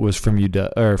that was from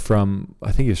UW, or from,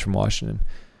 I think he was from Washington.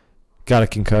 Got a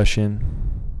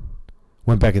concussion.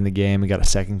 Went back in the game and got a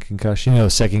second concussion.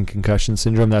 Second concussion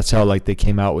syndrome. That's how like they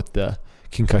came out with the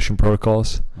concussion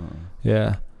protocols.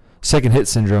 Yeah. Second hit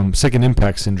syndrome, second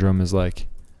impact syndrome is like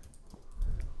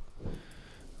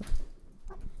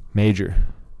major.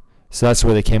 So that's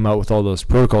where they came out with all those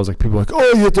protocols. Like people are like,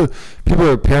 oh, you have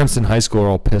to. Parents in high school are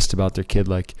all pissed about their kid.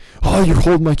 Like, oh, you're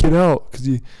holding my kid out because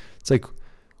it's like,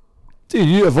 dude,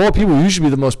 you of all people, you should be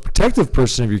the most protective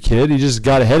person of your kid. He just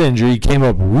got a head injury. He came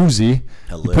up woozy.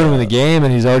 You put him in the game,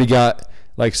 and he's already got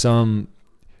like some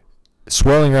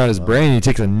swelling around his brain. He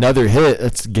takes another hit.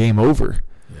 That's game over.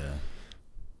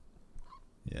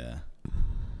 Yeah.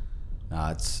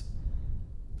 No,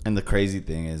 and the crazy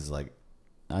thing is like,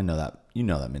 I know that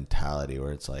that mentality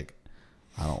where it's like,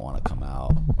 I don't want to come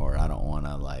out, or I don't want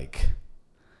to like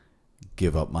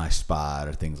give up my spot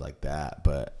or things like that.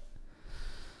 But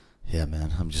yeah,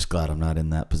 man, I'm just glad I'm not in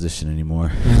that position anymore.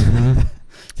 Mm-hmm.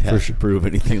 To have to prove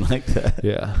anything like that.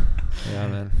 Yeah,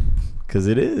 man. Because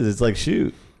it's like,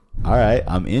 shoot, all right,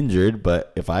 I'm injured,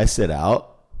 but if I sit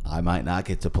out, I might not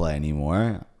get to play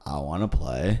anymore. I want to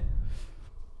play.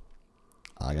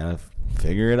 I gotta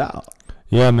figure it out.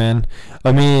 Yeah, man.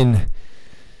 I mean,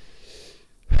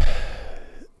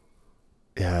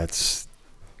 yeah, it's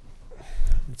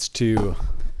too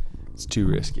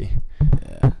risky.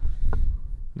 Yeah.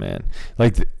 Man,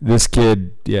 like this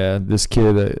kid. Yeah, this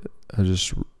kid. I was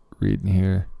just reading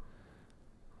here.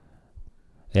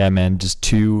 Yeah, man, just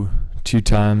two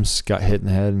times got hit in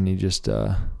the head, and he just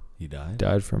He died?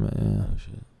 Died from it. Yeah. Oh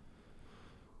shit.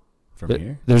 From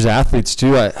here? There's athletes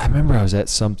too. I remember I was at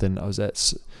something. It was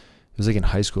like in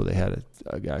high school. They had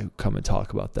a guy who come and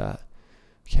talk about that.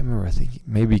 I can't remember. I think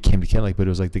maybe he came to Kent Lake, but it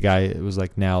was like the guy. It was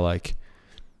like now like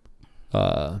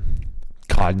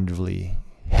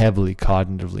heavily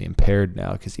cognitively impaired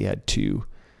now because he had 2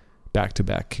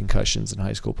 back-to-back concussions in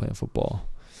high school playing football.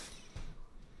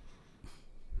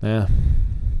 Yeah.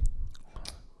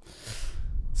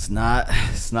 It's not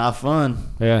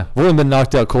fun. Yeah. I've only been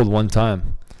knocked out cold one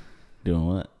time. Doing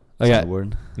what? I got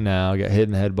hit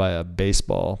in the head by a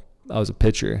baseball. I was a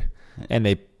pitcher, and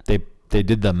they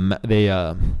did hopefully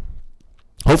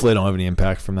I don't have any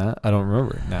impact from that. I don't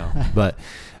remember it now, but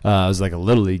I was like a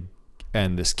little league,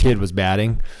 and this kid was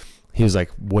batting. He was like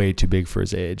way too big for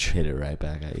his age. Hit it right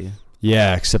back at you.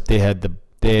 Yeah, except they had the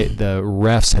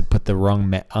refs had put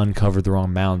uncovered the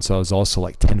wrong mound, so I was also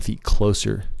like 10 feet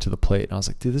closer to the plate, and I was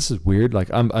like, dude, this is weird.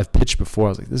 Like I've pitched before. I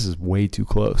was like, this is way too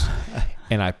close,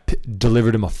 and I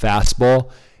delivered him a fastball.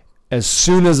 As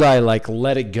soon as I like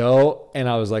let it go and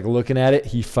I was like looking at it,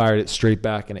 he fired it straight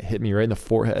back and it hit me right in the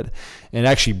forehead. And it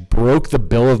actually broke the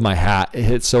bill of my hat. It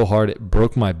hit so hard it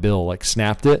broke my bill, like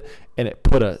snapped it, and it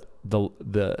put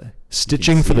the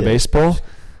stitching for the baseball.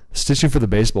 Stitching for the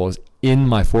baseball is in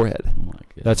my forehead. Oh my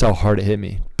God. That's how hard it hit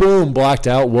me. Boom, blacked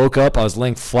out, woke up, I was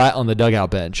laying flat on the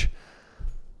dugout bench.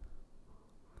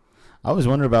 I always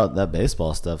wonder about that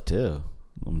baseball stuff too.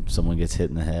 When someone gets hit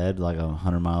in the head, like a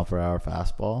 100-mile-per-hour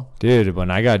fastball. Dude,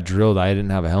 when I got drilled, I didn't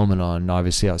have a helmet on.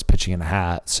 Obviously, I was pitching in a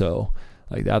hat, so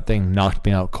like that thing knocked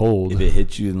me out cold. If it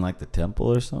hit you in like the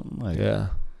temple or something, like yeah,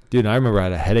 dude. I remember I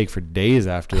had a headache for days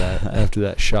after that. After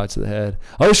that shot to the head,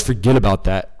 I always forget about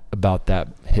that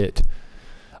hit.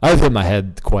 I've hit my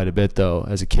head quite a bit though.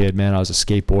 As a kid, man, I was a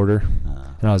skateboarder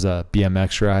and I was a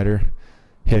BMX rider.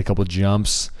 Hit a couple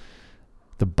jumps.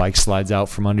 The bike slides out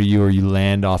from under you, or you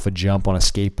land off a jump on a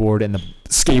skateboard and the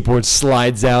skateboard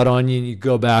slides out on you and you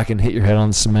go back and hit your head on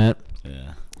the cement.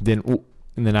 Yeah. Then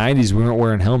in the 90s, we weren't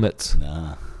wearing helmets.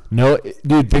 Nah. No,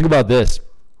 dude, think about this.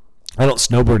 I don't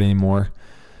snowboard anymore.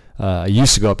 I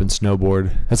used to go up and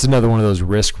snowboard. That's another one of those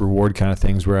risk reward kind of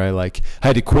things where I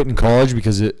had to quit in college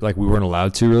because we weren't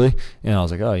allowed to really. And I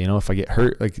was like, oh, if I get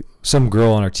hurt, like some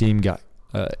girl on our team got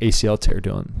ACL tear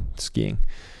doing skiing.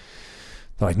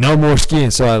 They're like, no more skiing.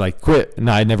 So I quit. And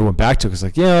I never went back to it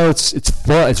because it's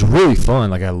fun. It's really fun.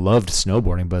 Like I loved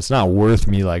snowboarding, but it's not worth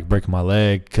me breaking my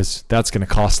leg because that's going to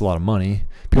cost a lot of money.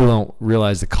 People don't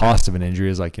realize the cost of an injury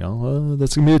is that's going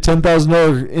to be a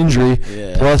 $10,000 injury.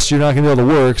 Yeah. Plus you're not going to be able to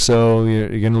work. So you're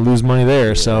going to lose money there.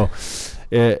 Yeah. So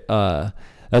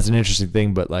that's an interesting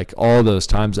thing. But all those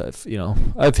times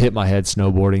I've hit my head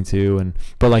snowboarding too.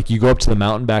 But you go up to the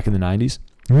mountain back in the 90s,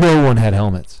 no one had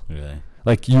helmets. Really?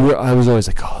 I was always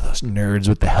oh, those nerds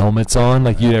with the helmets on.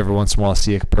 You'd every once in a while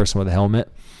see a person with a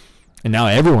helmet. And now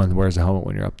everyone wears a helmet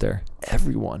when you're up there.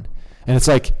 Everyone. And it's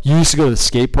like you used to go to the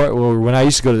skate park, or when I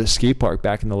used to go to the skate park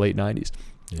back in the late 90s,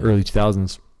 early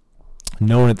 2000s,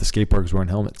 no one at the skate park was wearing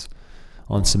helmets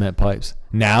on cement pipes.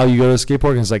 Now you go to a skate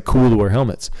park and it's like cool to wear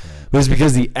helmets. Right. But it's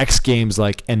because the X Games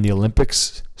and the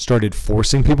Olympics started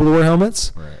forcing people to wear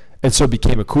helmets. Right. And so it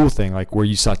became a cool thing, like where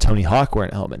you saw Tony Hawk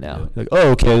wearing a helmet now. Like,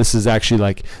 oh, okay, this is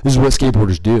actually this is what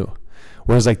skateboarders do.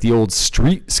 Whereas like the old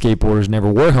street skateboarders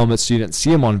never wore helmets, so you didn't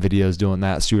see them on videos doing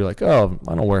that. So you were like, oh,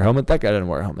 I don't wear a helmet. That guy didn't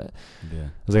wear a helmet. Yeah. I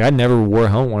was like, I never wore a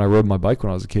helmet when I rode my bike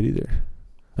when I was a kid either.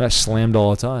 And I slammed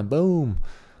all the time. Boom.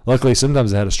 Luckily,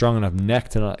 sometimes I had a strong enough neck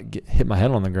to not hit my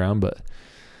head on the ground. But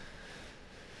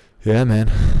yeah,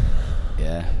 man.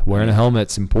 Yeah. Wearing a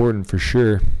helmet's important for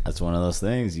sure. That's one of those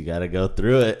things. You got to go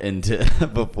through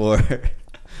it before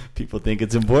people think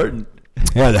it's important.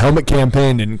 Yeah, the helmet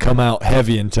campaign didn't come out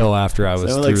heavy until after I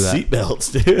was through that. Seat belts,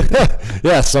 dude.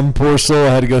 Yeah, some poor soul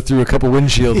had to go through a couple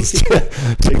windshields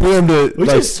to we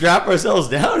just strap ourselves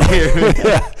down here.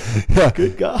 Yeah.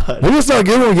 Good God. Maybe it's not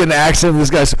good when we get in an accident. This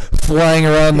guy's flying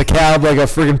around the cab like a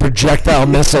freaking projectile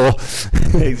missile.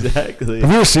 Exactly. Have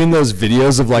you ever seen those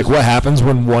videos of like what happens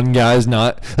when one guy's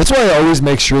not? That's why I always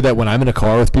make sure that when I'm in a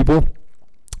car with people,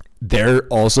 they're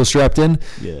also strapped in.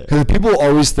 Yeah. Because people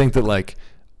always think that like,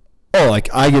 oh,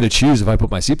 like I get to choose if I put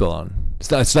my seatbelt on.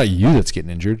 It's not you that's getting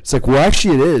injured. It's like, well,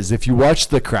 actually it is. If you watch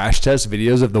the crash test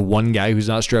videos of the one guy who's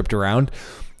not strapped around,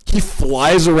 he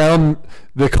flies around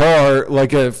the car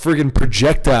like a friggin'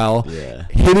 projectile,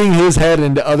 hitting his head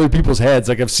into other people's heads.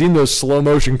 Like I've seen those slow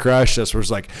motion crash tests where it's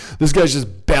like, this guy's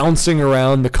just bouncing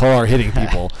around the car, hitting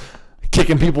people.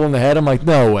 Kicking people in the head. I'm like,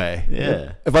 no way.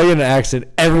 Yeah. If I get in an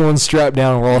accident, everyone's strapped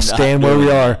down and we're all staying where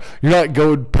we are. You're not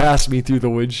going past me through the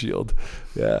windshield.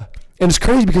 Yeah. And it's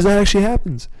crazy because that actually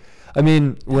happens. I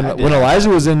mean, when Eliza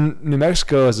was in New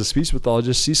Mexico as a speech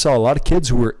pathologist, she saw a lot of kids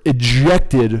who were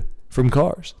ejected from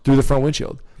cars through the front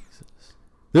windshield.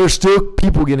 There are still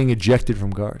people getting ejected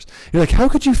from cars. You're like, how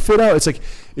could you fit out? It's like,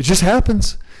 it just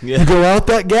happens. Yeah. You go out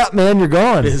that gap, man, you're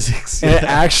gone. Physics, and it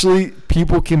actually,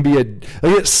 people can be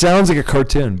it sounds like a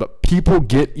cartoon, but people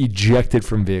get ejected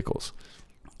from vehicles.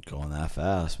 Going that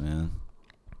fast, man.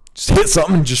 Just hit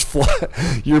something and just fly.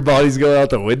 Your body's going out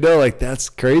the window. Like, that's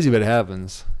crazy, but it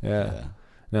happens. Yeah.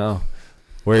 No.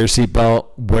 Wear your seatbelt.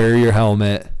 Wear your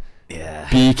helmet. Yeah.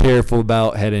 Be careful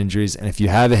about head injuries. And if you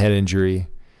have a head injury,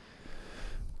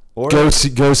 go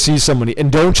see somebody.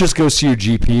 And don't just go see your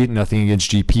GP. Nothing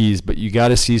against GPs, but you got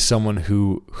to see someone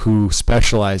who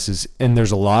specializes. And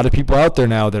there's a lot of people out there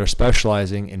now that are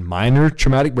specializing in minor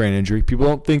traumatic brain injury. People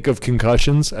don't think of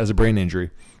concussions as a brain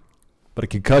injury, but a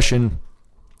concussion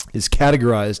is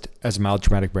categorized as a mild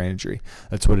traumatic brain injury.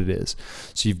 That's what it is.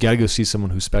 So you've got to go see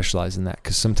someone who specializes in that,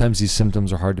 because sometimes these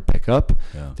symptoms are hard to pick up.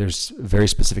 Yeah. There's very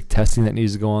specific testing that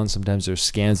needs to go on. Sometimes there's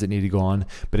scans that need to go on,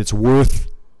 but it's worth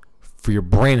for your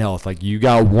brain health. Like, you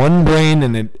got one brain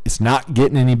and it's not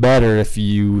getting any better if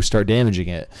you start damaging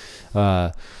it.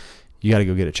 You got to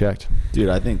go get it checked. Dude,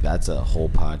 I think that's a whole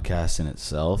podcast in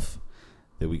itself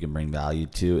that we can bring value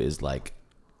to, is like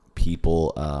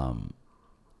people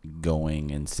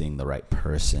going and seeing the right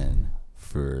person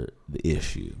for the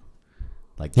issue.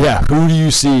 Like, yeah, who do you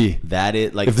see? That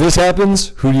it, like, if this happens,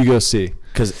 who do you go see?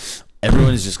 Because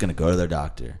everyone is just going to go to their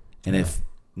doctor. And if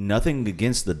nothing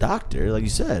against the doctor, like you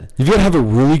said, you've got to have a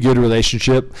really good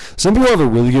relationship. Some people have a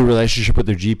really good relationship with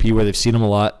their GP where they've seen them a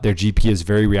lot. Their GP is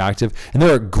very reactive, and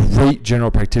there are great general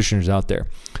practitioners out there.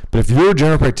 But if your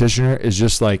general practitioner is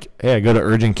just like, hey, I go to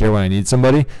urgent care when I need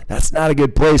somebody, that's not a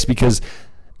good place, because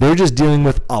they're just dealing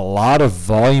with a lot of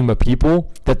volume of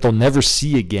people that they'll never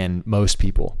see again, most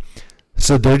people.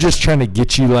 So they're just trying to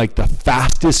get you like the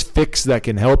fastest fix that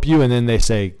can help you, and then they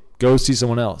say, go see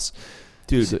someone else.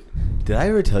 Dude, did I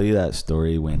ever tell you that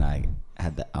story when I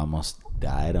almost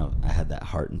died? I had that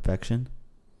heart infection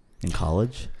in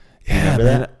college. Yeah,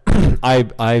 remember that?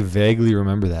 I vaguely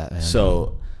remember that, man.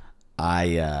 So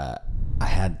I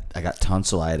got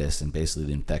tonsillitis, and basically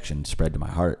the infection spread to my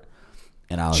heart.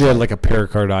 And I was you had like a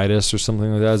pericarditis or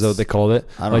something like that. Is that what they called it?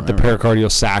 I don't like remember. The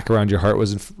pericardial sac around your heart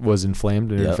was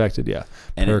inflamed and infected. Yeah,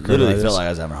 and it literally felt like I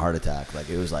was having a heart attack. Like,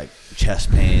 it was like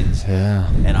chest pains. Yeah,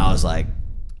 and I was like,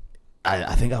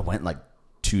 I think I went like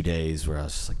 2 days where I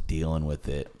was just like dealing with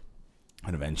it,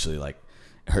 and eventually like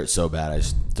it hurt so bad I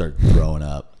just started throwing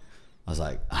up. I was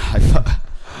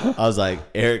like,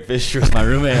 Eric Fisher was my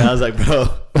roommate. And I was like, bro,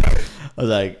 I was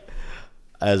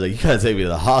like, you gotta take me to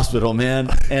the hospital, man.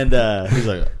 And he's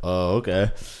like, oh,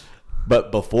 okay.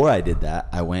 But before I did that,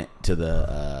 I went to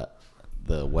the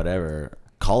whatever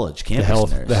college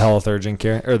campus nurse. The health urgent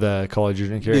care or the college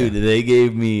urgent care. Dude, they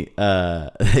gave me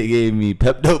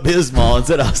Pepto-Bismol and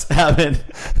said I was having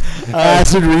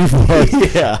acid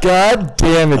reflux. Yeah. God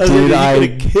damn it, I dude! could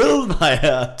have killed my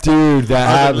ass. Dude, that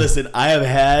happened. Listen, I have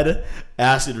had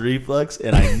acid reflux,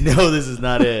 and I know this is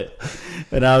not it.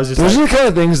 And I was just those like, are the kind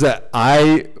of things that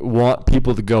I want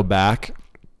people to go back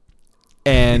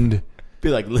and be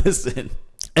like, listen,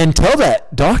 and tell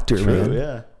that doctor, man.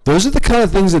 Yeah. Those are the kind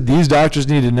of things that these doctors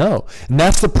need to know. And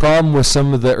that's the problem with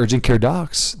some of the urgent care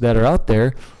docs that are out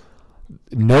there.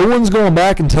 No one's going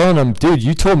back and telling them, dude,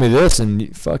 you told me this and you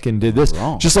fucking did this.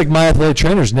 Wrong. Just like my athletic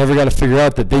trainers never got to figure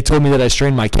out that they told me that I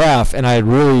strained my calf and I had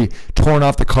really torn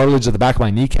off the cartilage of the back of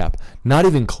my kneecap. Not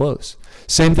even close.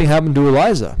 Same thing happened to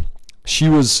Eliza. She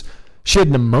had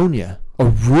pneumonia, a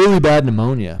really bad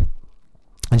pneumonia.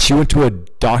 And she went to a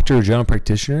doctor, a general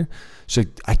practitioner. She's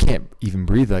like, I can't even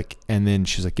breathe. And then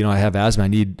she's like, I have asthma. I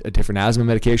need a different asthma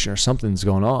medication or something's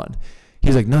going on.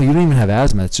 He's like, no, you don't even have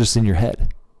asthma. It's just in your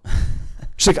head.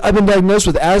 She's like, I've been diagnosed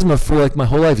with asthma for my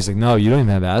whole life. He's like, no, you don't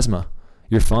even have asthma.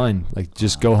 You're fine.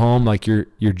 Just go home.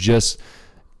 It's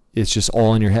just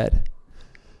all in your head.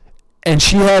 And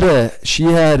she had a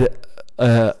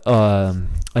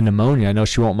pneumonia. I know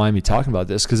she won't mind me talking about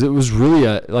this because it was really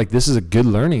this is a good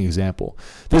learning example.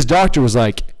 This doctor was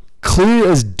like, clear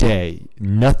as day,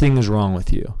 nothing is wrong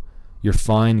with you. You're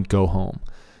fine, go home.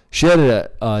 She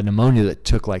had a pneumonia that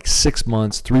took 6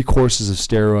 months, 3 courses of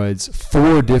steroids,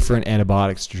 4 different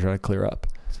antibiotics to try to clear up.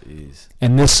 Jeez.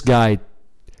 And this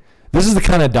is the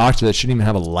kind of doctor that shouldn't even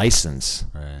have a license,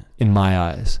 right, in my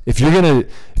eyes. If you're gonna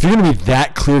be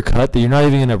that clear cut that you're not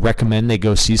even gonna recommend they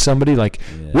go see somebody,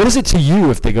 what is it to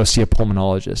you if they go see a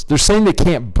pulmonologist? They're saying they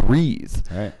can't breathe.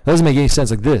 Right. That doesn't make any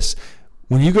sense. Like this.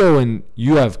 When you go and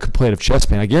you have complaint of chest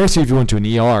pain, I guarantee if you went to an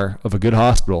ER of a good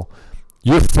hospital,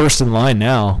 you're first in line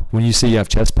now when you say you have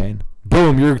chest pain.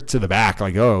 Boom, you're to the back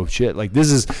oh shit.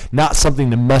 This is not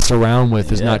something to mess around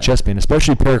with. Is not chest pain,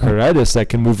 especially pericarditis that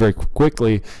can move very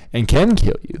quickly and can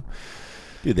kill you.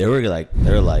 Dude, they were like,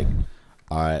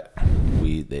 all right,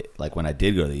 when I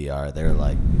did go to the ER, they were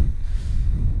like,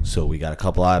 so we got a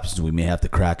couple options. We may have to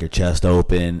crack your chest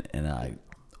open and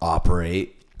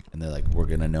operate. And they're like, we're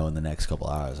going to know in the next couple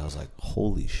hours. I was like,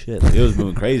 holy shit. It was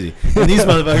moving crazy. And these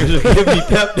motherfuckers are giving me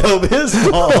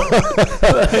Pepto-Bismol.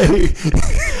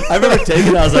 I remember taking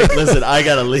it. I was like, listen, I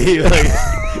got to leave.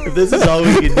 If this is all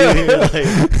we can do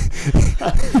here,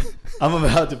 I'm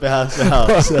about to pass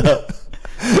out. So.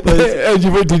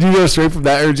 Did you go straight from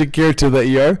that urgent care to the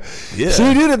ER? Yeah.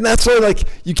 See, dude, and that's why,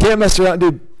 you can't mess around.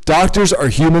 Dude, doctors are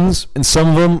humans, and some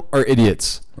of them are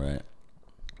idiots. Right.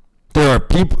 There are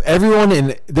people,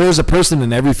 there's a person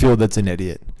in every field that's an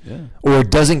idiot. Yeah. Or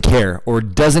doesn't care, or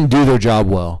doesn't do their job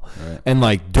well. Right. And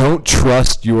don't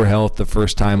trust your health the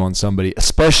first time on somebody,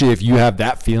 especially if you have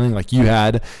that feeling like you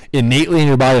had innately in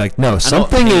your body, no,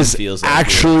 something is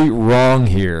actually wrong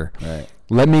here. Right.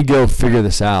 Let me go figure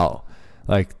this out.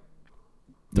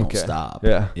 Don't stop.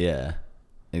 Yeah. Yeah.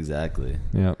 Exactly.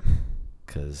 Yeah.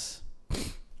 Because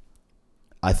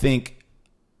I think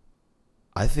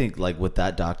with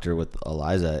that doctor, with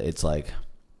Eliza, it's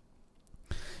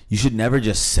you should never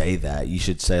just say that. You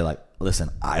should say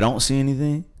listen, I don't see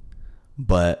anything,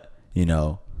 but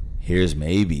here's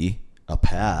maybe a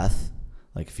path.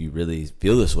 If you really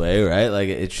feel this way, right?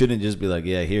 It shouldn't just be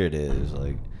yeah, here it is.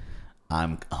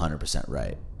 I'm 100%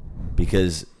 right.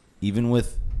 Because even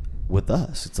with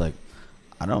us, it's I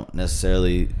don't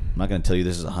necessarily, I'm not going to tell you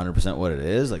this is 100% what it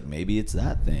is. Maybe it's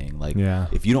that thing. Yeah.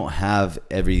 If you don't have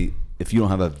a view, if you don't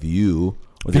have all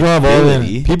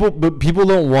the people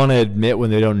don't want to admit when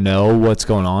they don't know what's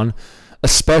going on,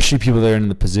 especially people that are in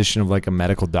the position of a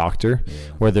medical doctor,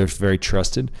 where they're very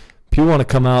trusted. People want to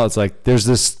come out. It's there's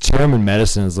this term in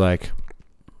medicine. It's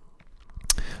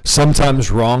sometimes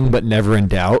wrong but never in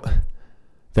doubt.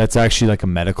 That's actually a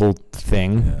medical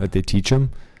thing that they teach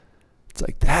them. It's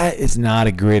that is not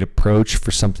a great approach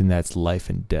for something that's life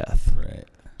and death. Right.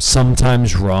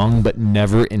 Sometimes wrong but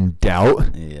never in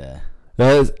doubt. Yeah.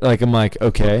 That is, I'm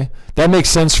okay, that makes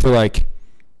sense for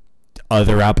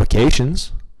other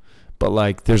applications,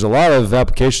 but there's a lot of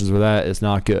applications where that is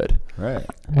not good. Right.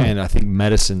 And I think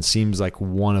medicine seems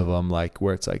one of them,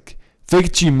 where it's fake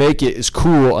it till you make it is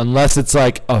cool unless it's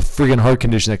a friggin' heart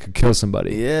condition that could kill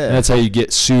somebody. Yeah. And that's how you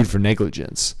get sued for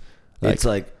negligence. It's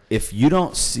if you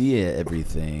don't see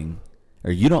everything,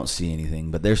 or you don't see anything,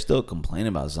 but they're still complaining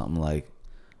about something,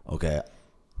 okay,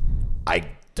 I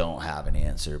don't have an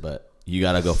answer, but you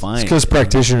got to go find it. It's because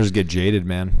practitioners get jaded,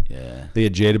 man. Yeah. They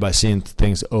get jaded by seeing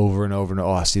things over and over and over.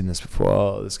 Oh, I've seen this before.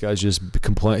 Oh, this guy's just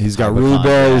complaining. He's got really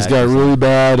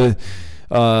bad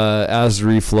acid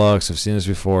reflux. I've seen this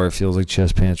before. It feels like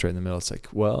chest pains right in the middle. It's like,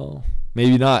 well,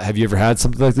 maybe not. Have you ever had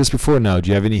something like this before? No. Do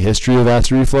you have any history of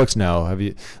acid reflux? No. Have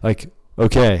you, like,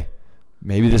 okay,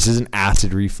 maybe this isn't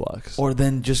acid reflux. Or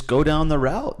then just go down the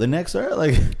route, the next route.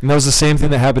 Like, and that was the same thing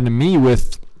that happened to me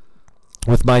with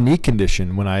my knee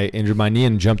condition when I injured my knee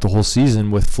and jumped the whole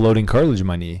season with floating cartilage in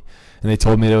my knee. And they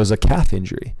told me that it was a calf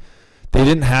injury. They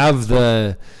didn't have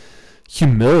the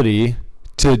humility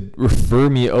to refer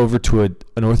me over to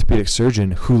an orthopedic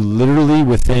surgeon who literally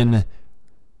within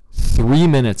 3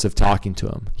 minutes of talking to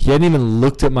him, he hadn't even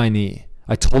looked at my knee.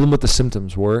 I told him what the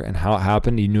symptoms were and how it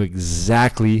happened. He knew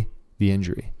exactly the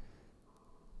injury.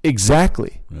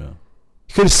 Exactly. yeah,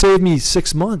 He could have saved me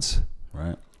 6 months.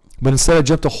 right. But instead I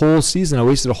jumped a whole season. I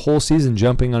wasted a whole season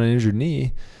jumping on an injured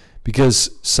knee because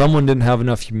someone didn't have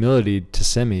enough humility to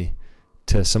send me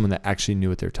to someone that actually knew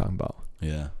what they were talking about.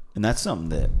 Yeah, and that's something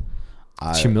that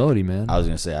It's humility, man. I was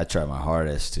gonna say I try my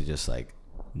hardest to just like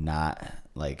not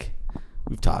like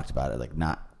we've talked about it, like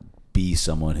not be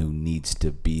someone who needs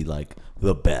to be like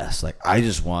the best. Like I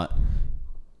just want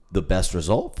the best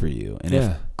result for you, and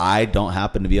if I don't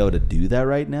happen to be able to do that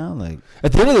right now, like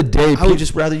At the end of the day, I would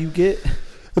just rather you get.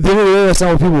 At the end of the day, that's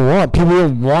not what people want. People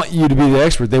don't want you to be the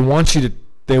expert. They want you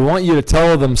to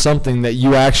tell them something that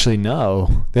you actually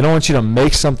know. They don't want you to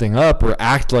make something up or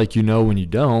act like you know when you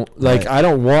don't. Like, Right. I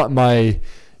don't want my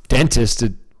dentist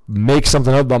to make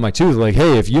something up about my tooth. Like,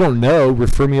 hey, if you don't know,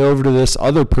 refer me over to this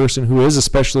other person who is a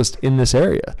specialist in this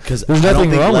area. Because there's I don't nothing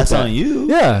think wrong with less that. on you.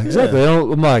 Yeah, exactly.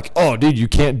 I'm like, oh, dude, you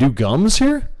can't do gums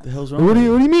here? The hell's wrong? What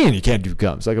do with you mean you can't do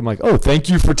gums? Like, I'm like, oh, thank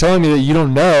you for telling me that you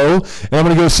don't know, and I'm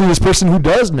gonna go see this person who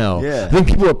does know. Yeah. I think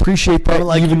people appreciate that I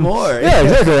like you even more. Yeah,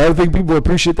 exactly. I think people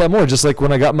appreciate that more. Just like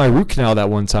when I got my root canal that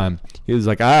one time, he was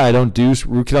like, I don't do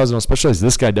root canals, I don't specialize.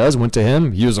 This guy does. Went to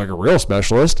him. He was like a real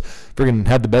specialist. Freaking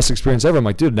had the best experience ever. I'm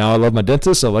like, dude, now I love my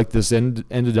dentist. I like this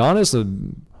endodontist. A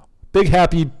big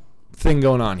happy thing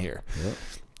going on here. Yep.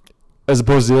 As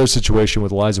opposed to the other situation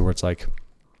with Eliza where it's like,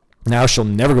 now she'll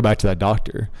never go back to that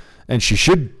doctor. And she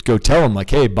should go tell him,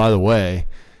 like, hey, by the way,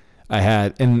 I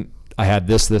had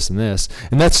this, this, and this.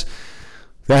 And that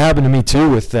happened to me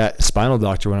too with that spinal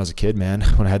doctor when I was a kid, man.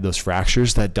 When I had those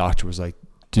fractures, that doctor was like,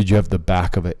 dude, you have the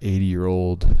back of an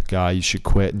 80-year-old guy. You should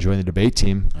quit and join the debate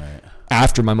team. Right.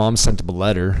 After my mom sent him a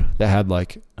letter that had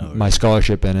like Oh, my really?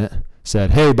 scholarship in it,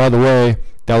 said, hey, by the way,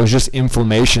 that was just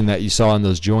inflammation that you saw in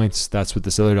those joints. That's what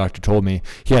this other doctor told me.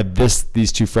 He had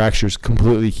these two fractures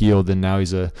completely healed, and now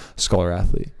he's a scholar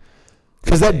athlete.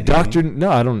 Because that doctor,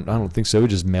 no, I don't think so. We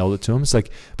just mailed it to him. It's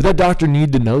like, but that doctor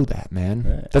need to know that, man.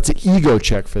 Right. That's an ego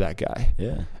check for that guy.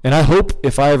 Yeah. And I hope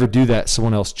if I ever do that,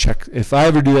 if I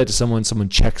ever do that to someone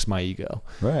checks my ego.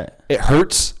 Right. It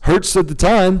hurts at the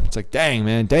time. It's like, dang,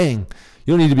 man, dang.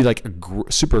 You don't need to be like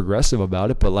super aggressive about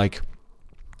it, but like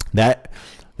that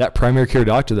primary care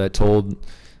doctor that told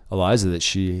Eliza that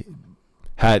she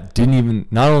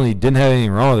not only didn't have anything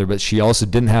wrong with her, but she also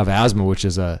didn't have asthma, which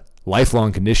is a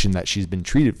lifelong condition that she's been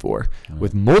treated for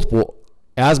with multiple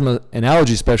asthma and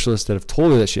allergy specialists that have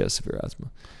told her that she has severe asthma.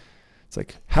 It's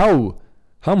like, how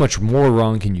much more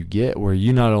wrong can you get where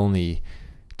you not only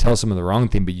tell someone the wrong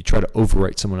thing, but you try to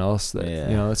overwrite someone else that,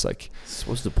 it's like,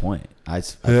 What's the point? I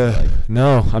feel like,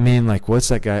 no, I mean, like, what's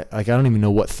that guy? Like, I don't even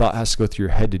know what thought has to go through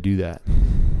your head to do that.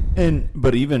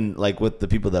 but even like with the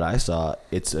people that I saw,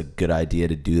 it's a good idea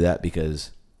to do that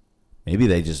because maybe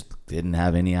they just didn't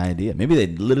have any idea. Maybe they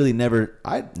literally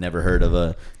I'd never heard of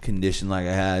a condition like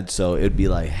I had. So it'd be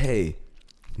like, hey,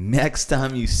 next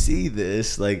time you see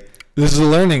this, like, this is a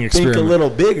learning experiment. think a little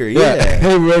bigger. Yeah. Hey,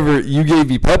 whoever you gave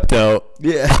me Pepto.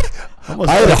 Yeah.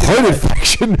 I had a heart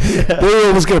infection. Yeah. They were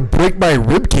almost going to break my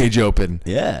rib cage open.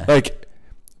 Yeah. Like,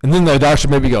 and then the doctor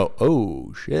maybe go,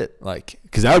 oh, shit. Like,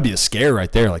 because that would be a scare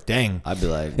right there. Like, dang. I'd be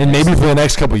like, and maybe for the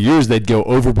next couple of years, they'd go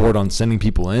overboard on sending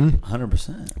people in.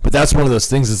 100%. But that's one of those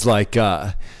things. It's like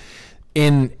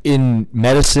in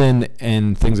medicine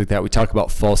and things like that, we talk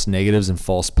about false negatives and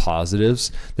false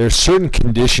positives. There are certain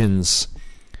conditions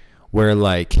where,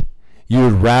 like, you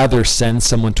would rather send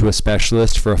someone to a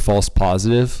specialist for a false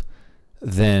positive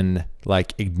than,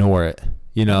 like, ignore it,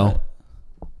 you know?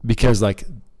 Right. Because, like,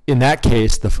 in that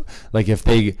case,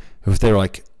 if they're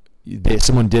like,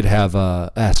 someone did have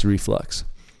acid reflux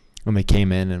when they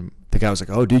came in and the guy was like,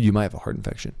 oh, dude, you might have a heart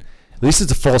infection. At least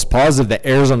it's a false positive that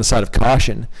errs on the side of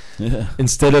caution. Yeah.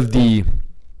 Instead of the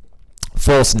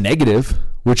false negative,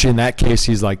 which in that case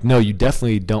he's like, no, you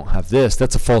definitely don't have this.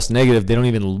 That's a false negative. They don't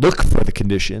even look for the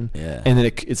condition. Yeah. And then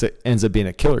it ends up being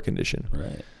a killer condition.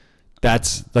 Right.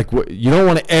 That's like what you don't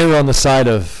want to err on the side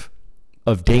of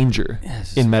danger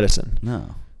Yes. in medicine.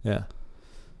 No. Yeah.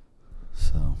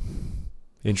 So,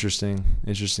 Interesting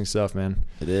stuff, man.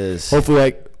 It is.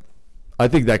 Hopefully, I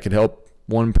think that could help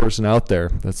one person out there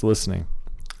that's listening,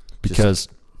 because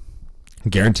I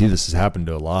guarantee this has happened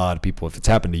to a lot of people. If it's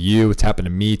happened to you, it's happened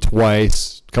to me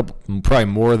twice, probably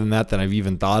more than that I've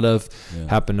even thought of. Yeah.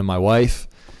 Happened to my wife.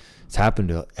 It's happened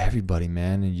to everybody,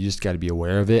 man, and you just got to be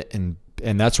aware of it. And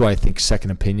that's why I think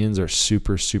second opinions are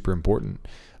super, super important,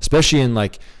 especially in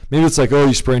like, maybe it's like, oh,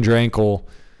 you sprained your ankle,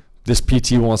 this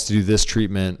PT wants to do this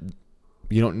treatment.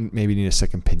 You don't maybe need a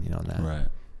second opinion on that. Right.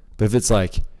 But if it's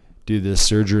like, dude, this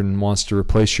surgeon wants to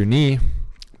replace your knee,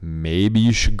 maybe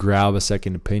you should grab a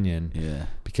second opinion. Yeah.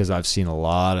 Because I've seen a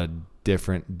lot of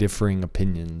differing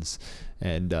opinions,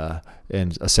 and a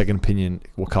second opinion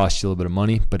will cost you a little bit of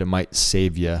money, but it might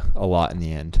save you a lot in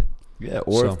the end. Yeah.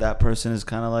 Or if that person is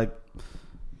kind of like,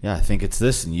 yeah, I think it's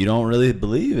this, and you don't really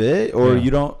believe it, or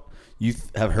you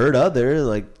have heard other,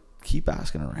 like, keep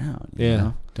asking around. You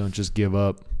know? Don't just give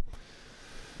up.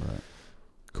 Right.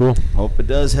 Cool. Hope it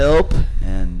does help,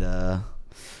 and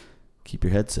keep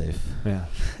your head safe. Yeah.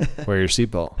 Wear your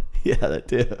seatbelt. Yeah, that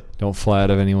too. Don't fly out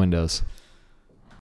of any windows.